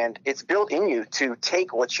 and it's built in you to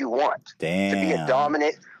take what you want. Damn. To be a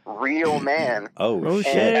dominant, real man. Oh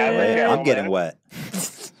shit! I'm getting wet.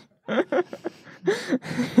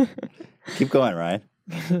 Keep going, Ryan.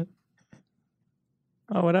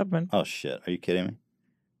 Oh, what happened? Oh shit! Are you kidding me?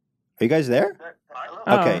 Are you guys there?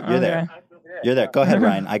 Oh, Okay, you're there. You're there. Go ahead,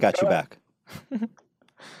 Ryan. I got you back.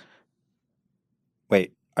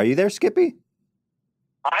 Wait, are you there, Skippy?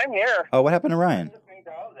 I'm here. Oh, what happened to Ryan?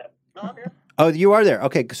 Oh, you are there.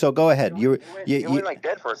 Okay, so go ahead. You went like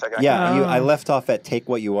dead for a second. Yeah, I left off at take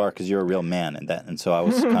what you are because you're a real man, and so I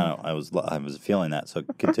was I was feeling that. So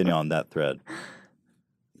continue on that thread.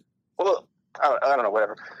 Well, I don't know,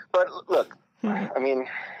 whatever. But look, I mean,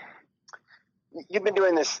 you've been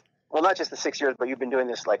doing this. Well, not just the 6 years, but you've been doing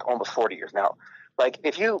this like almost 40 years now. Like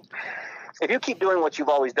if you keep doing what you've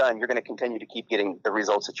always done, you're going to continue to keep getting the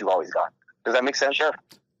results that you've always got. Does that make sense? Sure.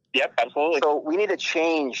 Yep, absolutely. So we need to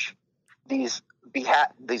change these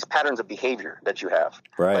patterns of behavior that you have.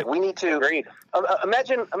 Right. Like we need to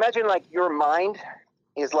imagine like your mind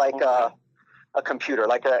is like a computer,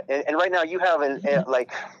 and right now you have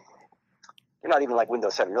like. You're not even like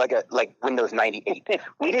Windows 7. You're like Windows 98.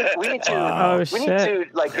 We need to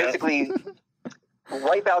like basically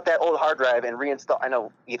wipe out that old hard drive and reinstall. I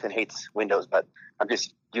know Ethan hates Windows, but I'm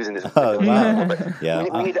just using this. Yeah.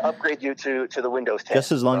 We need to upgrade you to the Windows 10.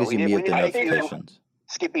 Just as long as you mute the notifications.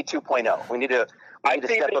 Skippy 2.0. We need to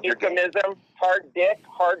step up your game. Hard dick,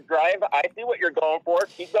 hard drive. I see what you're going for.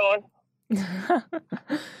 Keep going.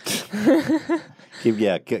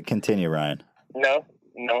 Continue, Ryan.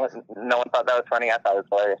 No one thought that was funny. I thought it was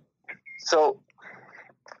hilarious. So,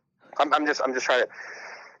 I'm just trying to,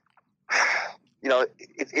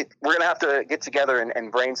 we're gonna have to get together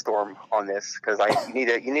and brainstorm on this because you need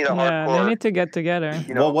a hardcore. Yeah, they need to get together.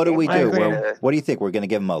 What do we do? What do you think? We're gonna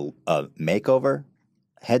give him a makeover,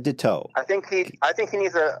 head to toe. I think he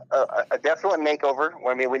needs a definite makeover.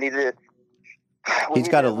 I mean, we need to. He's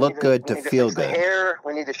got to look good to feel good. The hair.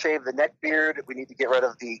 We need to shave the neck beard. We need to get rid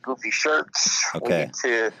of the goofy shirts. Okay. We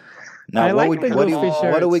need to. Now, what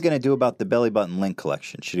are we going to do about the belly button link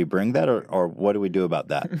collection? Should he bring that, or what do we do about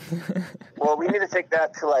that? Well, we need to take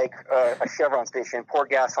that to like a Chevron station, pour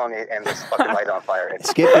gas on it, and just fucking light it on fire.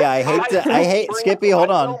 Skippy, I hate Skippy.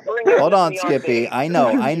 Hold on, Skippy. I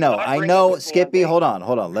know. Skippy, hold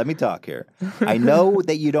on. Let me talk here. I know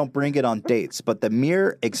that you don't bring it on dates, but the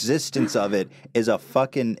mere existence of it is a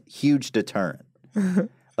fucking huge deterrent.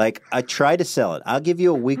 Like, I try to sell it. I'll give you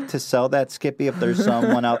a week to sell that, Skippy, if there's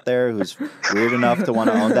someone out there who's weird enough to want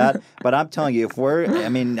to own that. But I'm telling you,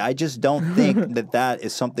 I just don't think that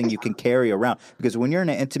is something you can carry around. Because when you're in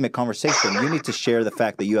an intimate conversation, you need to share the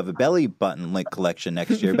fact that you have a belly button link collection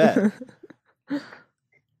next to your bed.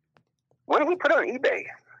 Why don't we put it on eBay?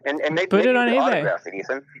 And maybe put it on eBay. Autograph it,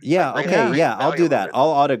 Ethan. Yeah, okay, yeah, I'll do that. I'll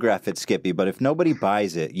autograph it, Skippy. But if nobody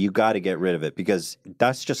buys it, you got to get rid of it because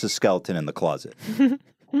that's just a skeleton in the closet.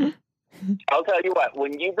 I'll tell you what,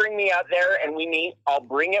 when you bring me out there and we meet, I'll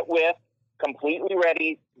bring it with completely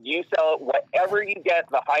ready. You sell it, whatever you get,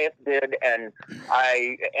 the highest bid, and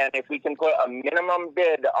if we can put a minimum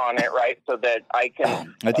bid on it, right, so that I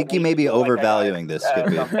can. I think you may be overvaluing this,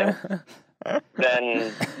 Skippy.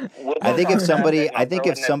 Then I think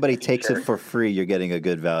if somebody takes it for free, you're getting a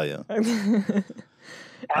good value.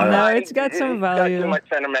 No, it's got some value. Got too much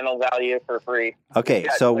sentimental value for free. Okay,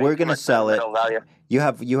 so we're gonna sell it. You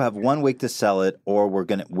have 1 week to sell it, or we're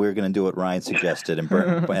gonna do what Ryan suggested and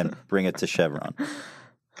bring it to Chevron.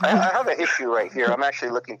 I have an issue right here. I'm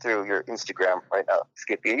actually looking through your Instagram right now,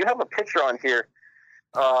 Skippy. You have a picture on here,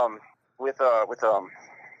 with I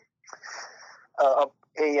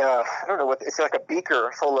don't know what it's like, a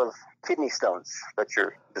beaker full of kidney stones that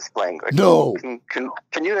you're displaying. No.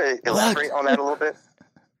 Can you elaborate on that a little bit?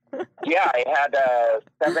 Yeah, I had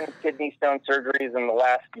 7 kidney stone surgeries in the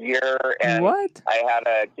last year, and what? I had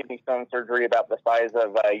a kidney stone surgery about the size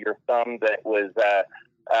of your thumb that was that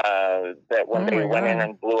when they went in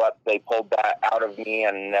and blew up, they pulled that out of me,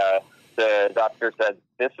 and the doctor said,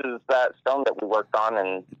 "This is that stone that we worked on."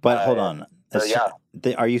 And hold on, so, yeah.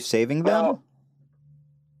 Are you saving them?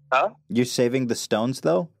 Huh? You're saving the stones,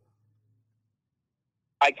 though?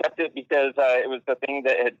 I kept it because it was the thing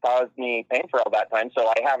that had caused me pain for all that time, so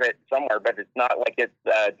I have it somewhere, but it's not like it's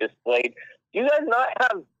displayed. Do you guys not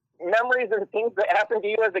have memories and things that happened to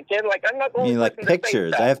you as a kid? Like, I'm not going to like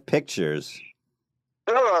pictures. I have pictures.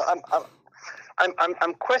 No,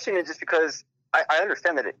 I'm questioning just because I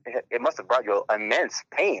understand that it must have brought you immense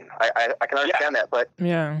pain. I can understand that, but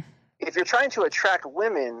yeah, if you're trying to attract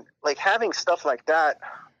women, like having stuff like that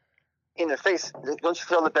in their face, don't you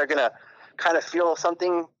feel that they're gonna kind of feel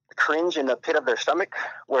something cringe in the pit of their stomach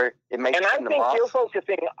where it makes them off?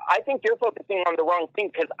 I think you're focusing on the wrong thing,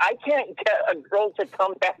 because I can't get a girl to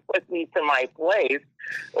come back with me to my place.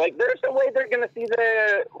 Like, there's no way they're going to see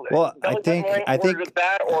the I think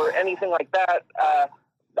that or anything like that.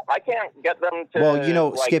 I can't get them to.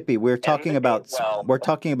 Well, Skippy, we're talking about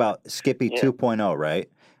Skippy 2.0, right?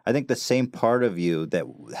 I think the same part of you that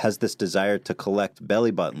has this desire to collect belly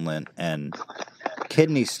button lint and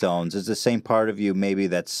kidney stones is the same part of you maybe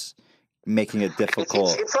that's making it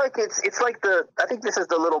difficult. It's like I think this is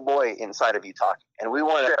the little boy inside of you talking, and we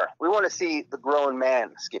want to see the grown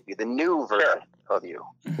man, Skippy, the new version of you.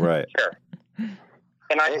 Right. Sure.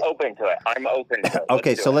 And I'm open to it.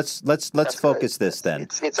 Okay, so let's focus this then.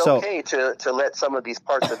 It's okay to let some of these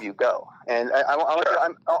parts of you go. And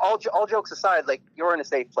all jokes aside, like, you're in a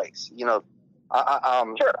safe place.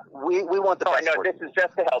 Sure. We want the best. No, for this is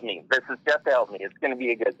just to help me. It's going to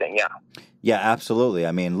be a good thing. Yeah. Yeah, absolutely.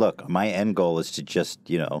 I mean, look, my end goal is to just,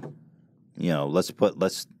 let's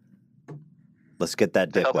get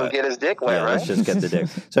that dick help him wet. get his dick wet, Yeah, right? let's just get the dick.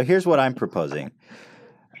 So here's what I'm proposing.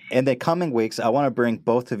 In the coming weeks, I want to bring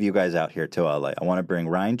both of you guys out here to LA. I want to bring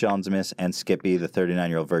Ryan Johnsmus and Skippy, the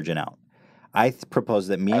 39-year-old virgin, out. I propose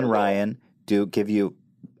that me and Ryan give you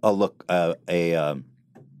a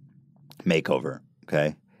makeover.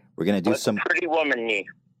 Okay, we're gonna do some pretty woman me.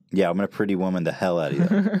 Yeah, I'm gonna pretty woman the hell out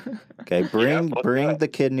of you. Okay, bring the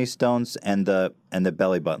kidney stones and the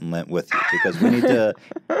belly button lint with you because we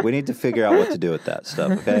need to figure out what to do with that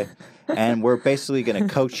stuff. Okay, and we're basically gonna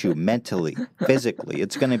coach you mentally, physically.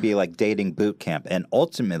 It's gonna be like dating boot camp, and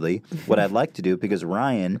ultimately, what I'd like to do because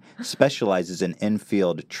Ryan specializes in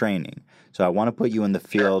infield training. So I want to put you in the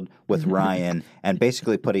field with Ryan and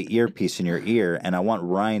basically put an earpiece in your ear, and I want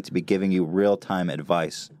Ryan to be giving you real-time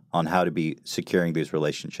advice on how to be securing these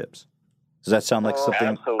relationships. Does that sound like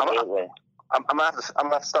something? Absolutely. I'm gonna have to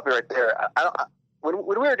stop you right there. When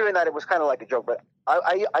we were doing that, it was kind of like a joke, but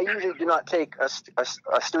I usually do not take a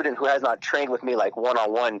student who has not trained with me like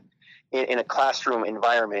one-on-one in a classroom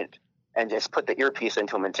environment and just put the earpiece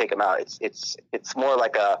into him and take him out. It's more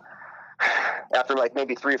like after like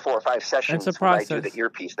maybe 3 or 4 or 5 sessions, I do the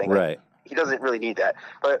earpiece thing. Right. He doesn't really need that.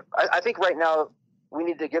 But I think right now we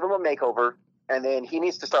need to give him a makeover, and then he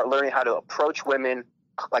needs to start learning how to approach women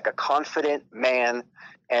like a confident man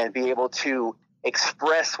and be able to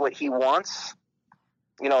express what he wants.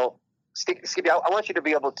 Skippy, I want you to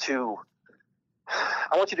be able to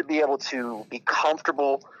be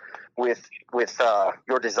comfortable with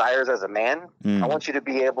your desires as a man. I want you to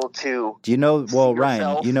be able to. Do you know? Well,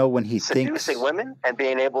 Ryan, when he thinks seducing women and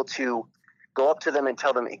being able to go up to them and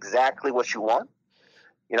tell them exactly what you want.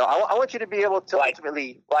 I want you to be able to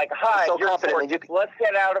ultimately hi, so confident. Let's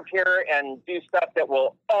get out of here and do stuff that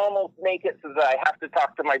will almost make it so that I have to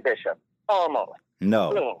talk to my bishop. Almost.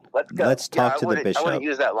 No. Boom. Let's go. Let's talk to the bishop. I wouldn't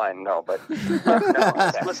use that line, no. But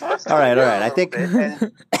let's all right. I think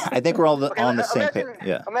we're all on the same page.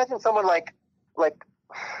 Yeah. Imagine someone like I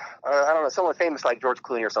don't know, someone famous like George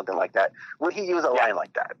Clooney or something like that. Would he use a line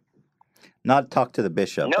like that? Not talk to the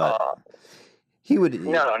bishop. No. But he would.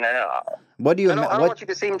 No. What do you? I don't want you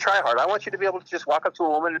to see him try hard. I want you to be able to just walk up to a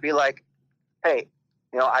woman and be like, "Hey,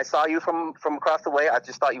 I saw you from across the way. I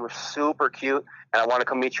just thought you were super cute, and I want to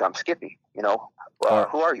come meet you. I'm Skippy.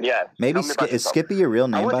 Who are you? Yeah. Maybe is Skippy your real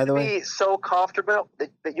name, by the way? I want you to be so comfortable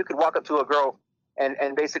that you could walk up to a girl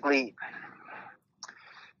and basically.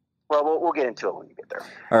 Well, we'll get into it when you get there.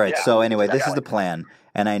 All right. Yeah. So anyway, this is the plan,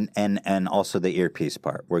 and also the earpiece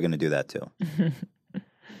part. We're going to do that too.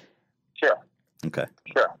 Sure. Okay.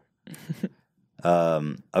 Sure.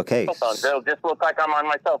 Okay. It'll just look like I'm on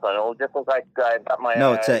my cell phone. It'll just look like I've got my.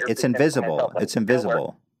 No, it's invisible. It's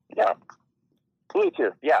invisible. Yeah.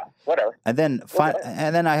 Bluetooth. Yeah. Whatever. And then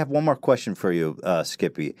I have one more question for you,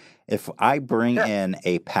 Skippy. If I bring in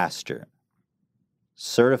a pastor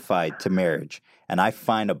certified to marriage, and I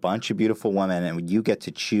find a bunch of beautiful women, and you get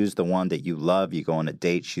to choose the one that you love, you go on a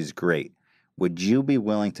date, she's great. Would you be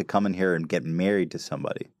willing to come in here and get married to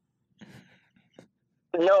somebody?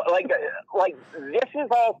 No, like this is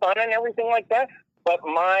all fun and everything like that, but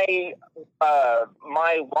my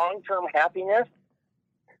long-term happiness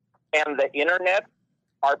and the internet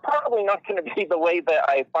are probably not going to be the way that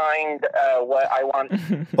I find what I want.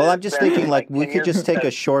 Well, I'm just thinking like we could just take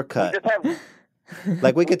a shortcut.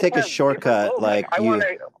 We could take a shortcut.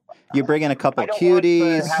 You bring in a couple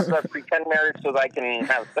cuties. I don't want to have a pretend marriage so that I can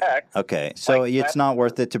have sex. Okay, so it's not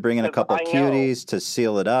worth it to bring in a couple cuties to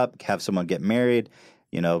seal it up, have someone get married.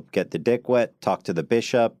 Get the dick wet, talk to the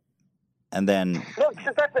bishop, and then. No,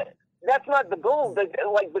 because that's not the goal. The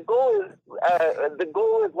goal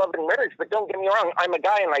is love and marriage. But don't get me wrong, I'm a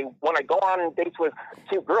guy, and when I go on dates with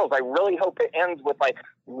cute girls, I really hope it ends with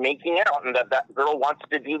making out, and that girl wants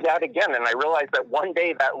to do that again. And I realize that one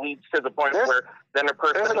day that leads to the point where then a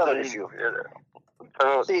person. There's another issue.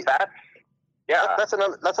 So see, that's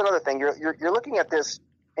another thing. You're looking at this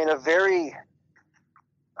in a very.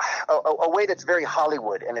 A way that's very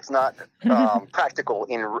Hollywood, and it's not practical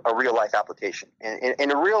in a real life application. In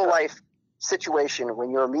a real life situation, when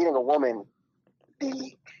you're meeting a woman,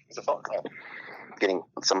 it's a phone call. Getting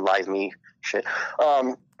some live me shit.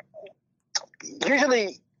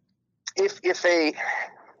 Usually, if a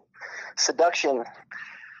seduction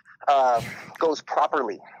goes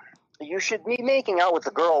properly, you should be making out with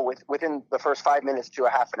the girl within the first 5 minutes to a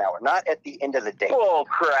half an hour, not at the end of the day. Oh,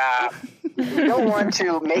 crap. You don't want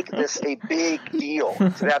to make this a big deal,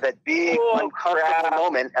 to have that big, uncomfortable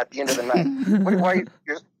moment at the end of the night.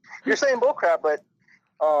 You're saying bullcrap, but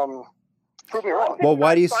prove me wrong. Well,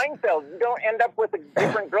 why do you? Seinfeld. You don't end up with a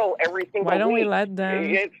different girl every single week. Why don't we let them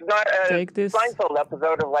It's not a take this? Seinfeld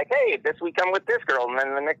episode of like, hey, this week I'm with this girl, and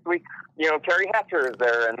then the next week, Carrie Hatcher is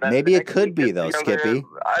there, and then Maybe the it next could week be it's, though, Skippy.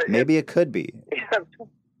 Maybe it could be.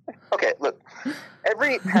 Okay, look.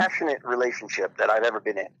 Every passionate relationship that I've ever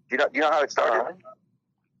been in, do you know how it started?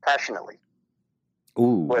 Passionately.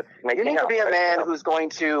 Ooh. With You need to be a man who's going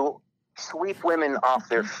to sweep women off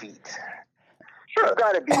their feet. You've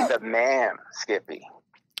got to be the man, Skippy.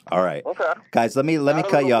 All right, Okay. guys. Let me Not a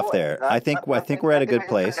cut you little off boy. there. Not- I think not- we're at a not good the man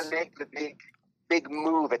place. who's gonna make the big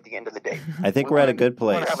move at the end of the day. I think we're at a good We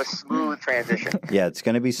want place. to have a smooth transition. Yeah, it's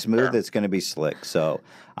going to be smooth. It's going to be slick. So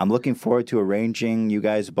I'm looking forward to arranging you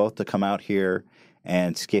guys both to come out here.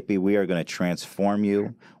 And Skippy, we are going to transform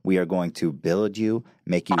you. We are going to build you,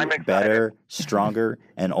 make you I'm excited. better, stronger,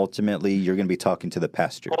 and ultimately you're going to be talking to the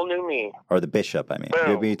pastor Whole new me. or the bishop. I mean,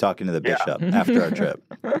 Boom. you'll be talking to the Yeah. bishop after our trip.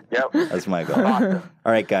 Yep. That's my goal. Awesome.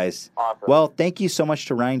 All right, guys. Awesome. Well, thank you so much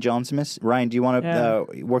to Ryan Johnson. Ryan, do you want to?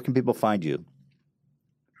 Yeah. Where can people find you?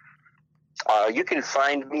 You can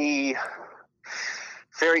find me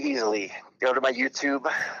very easily. Go to my YouTube.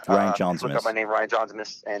 Ryan Johnson. Look up my name, Ryan Johnson,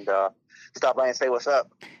 and stop by and say what's up.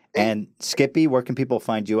 And Skippy, where can people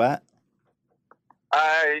find you at?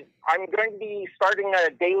 I'm going to be starting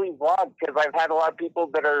a daily vlog because I've had a lot of people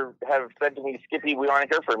that have said to me, Skippy, we want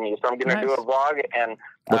to hear from you. So I'm going to do a vlog and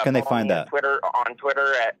Where can they follow find me that? on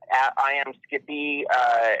Twitter at I am Skippy,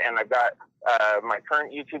 and I've got my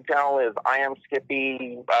current YouTube channel is I am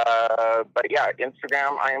Skippy, but yeah,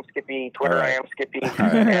 Instagram I am Skippy, Twitter All right. I am Skippy, All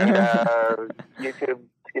right. and YouTube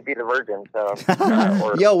Skippy the Virgin. So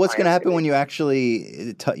or Yo, what's I going to am happen Skippy. when you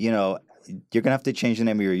actually, you're going to have to change the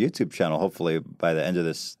name of your YouTube channel, hopefully, by the end of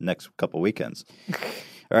this next couple weekends.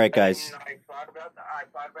 All right, guys. I thought about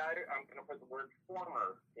it. I'm going to put the word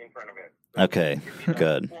former in front of it. Okay,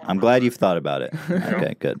 good. I'm glad you've thought about it.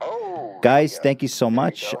 Okay, good. Oh, Guys, yeah. thank you so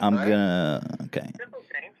much. go. I'm going to, okay. Simple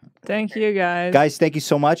change. Thank you, guys. Guys, thank you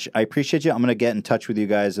so much. I appreciate you. I'm going to get in touch with you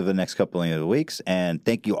guys over the next couple of weeks. And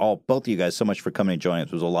thank you all, both of you guys, so much for coming and joining us.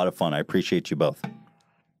 It was a lot of fun. I appreciate you both.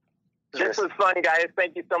 This was fun, guys.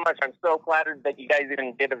 Thank you so much. I'm so flattered that you guys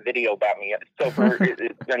even did a video about me.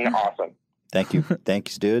 It's been awesome. Thank you.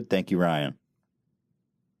 Thanks, dude. Thank you, Ryan.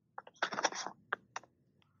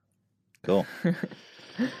 Cool.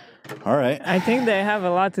 All right. I think they have a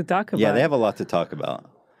lot to talk about. Yeah, they have a lot to talk about.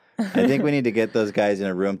 I think we need to get those guys in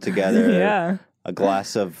a room together. Yeah. A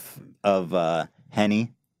glass of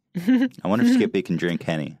Henny. I wonder if Skippy can drink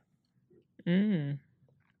Henny. Mm.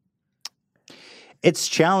 It's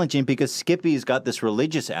challenging because Skippy's got this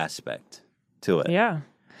religious aspect to it. Yeah.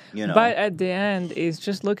 You know. But at the end, he's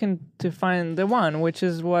just looking to find the one, which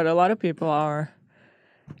is what a lot of people are.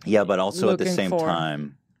 Yeah, but also at the looking same for.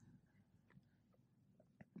 time,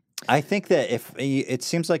 I think that if it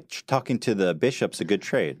seems like talking to the bishop's a good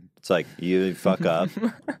trade. It's like you fuck up,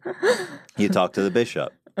 you talk to the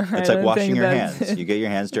bishop. It's like don't washing think your that's hands. it. You get your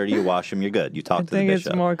hands dirty, you wash them, you're good. You talk I to the think bishop.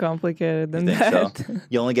 it's more complicated than You think that. so?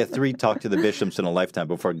 You only get 3 talk to the bishops in a lifetime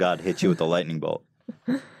before God hits you with a lightning bolt.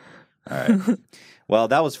 All right. Well,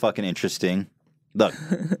 that was fucking interesting. Look,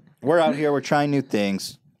 we're out here. We're trying new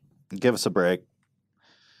things. Give us a break.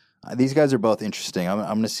 These guys are both interesting. I'm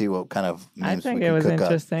going to see what kind of memes think we it can was cook up.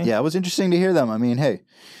 interesting. Yeah, it was interesting to hear them. I mean, hey.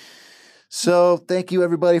 So thank you,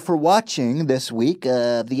 everybody, for watching this week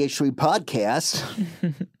of the H3 Podcast.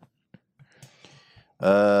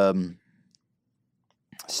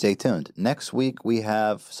 Stay tuned. Next week, we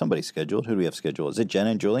have somebody scheduled. Who do we have scheduled? Is it Jen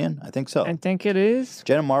and Julian? I think so. I think it is.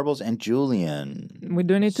 Jenna Marbles and Julian. We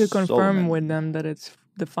do need to confirm Solomon. with them that it's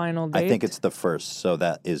the final date. I think it's the first, so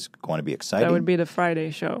that is going to be exciting. That would be the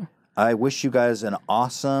Friday show. I wish you guys an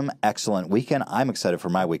awesome, excellent weekend. I'm excited for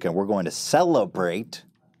my weekend. We're going to celebrate.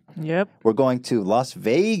 Yep. We're going to Las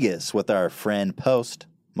Vegas with our friend Post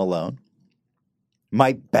Malone.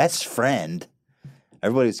 My best friend.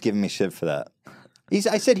 Everybody's giving me shit for that.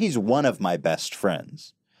 I said he's one of my best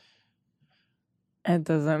friends. It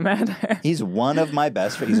doesn't matter. He's one of my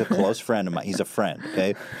best friends. He's a close friend of mine. He's a friend,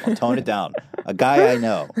 okay? I'll tone it down. A guy I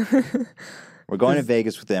know. We're going to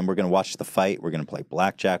Vegas with him. We're going to watch the fight. We're going to play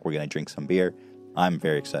blackjack. We're going to drink some beer. I'm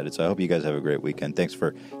very excited. So I hope you guys have a great weekend. Thanks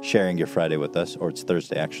for sharing your Friday with us. Or it's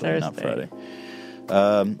Thursday, actually, not Friday.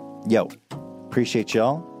 Appreciate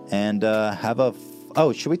y'all. And have a...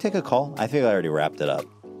 Oh, should we take a call? I think I already wrapped it up.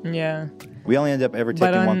 Yeah. We only end up ever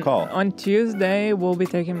taking one call. On Tuesday, we'll be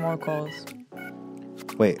taking more calls.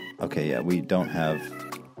 Wait, okay, yeah, we don't have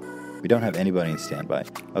anybody in standby.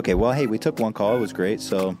 Okay, well, hey, we took one call. It was great,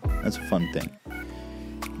 so that's a fun thing.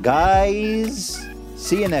 Guys,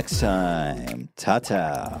 see you next time.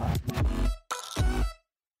 Ta-ta.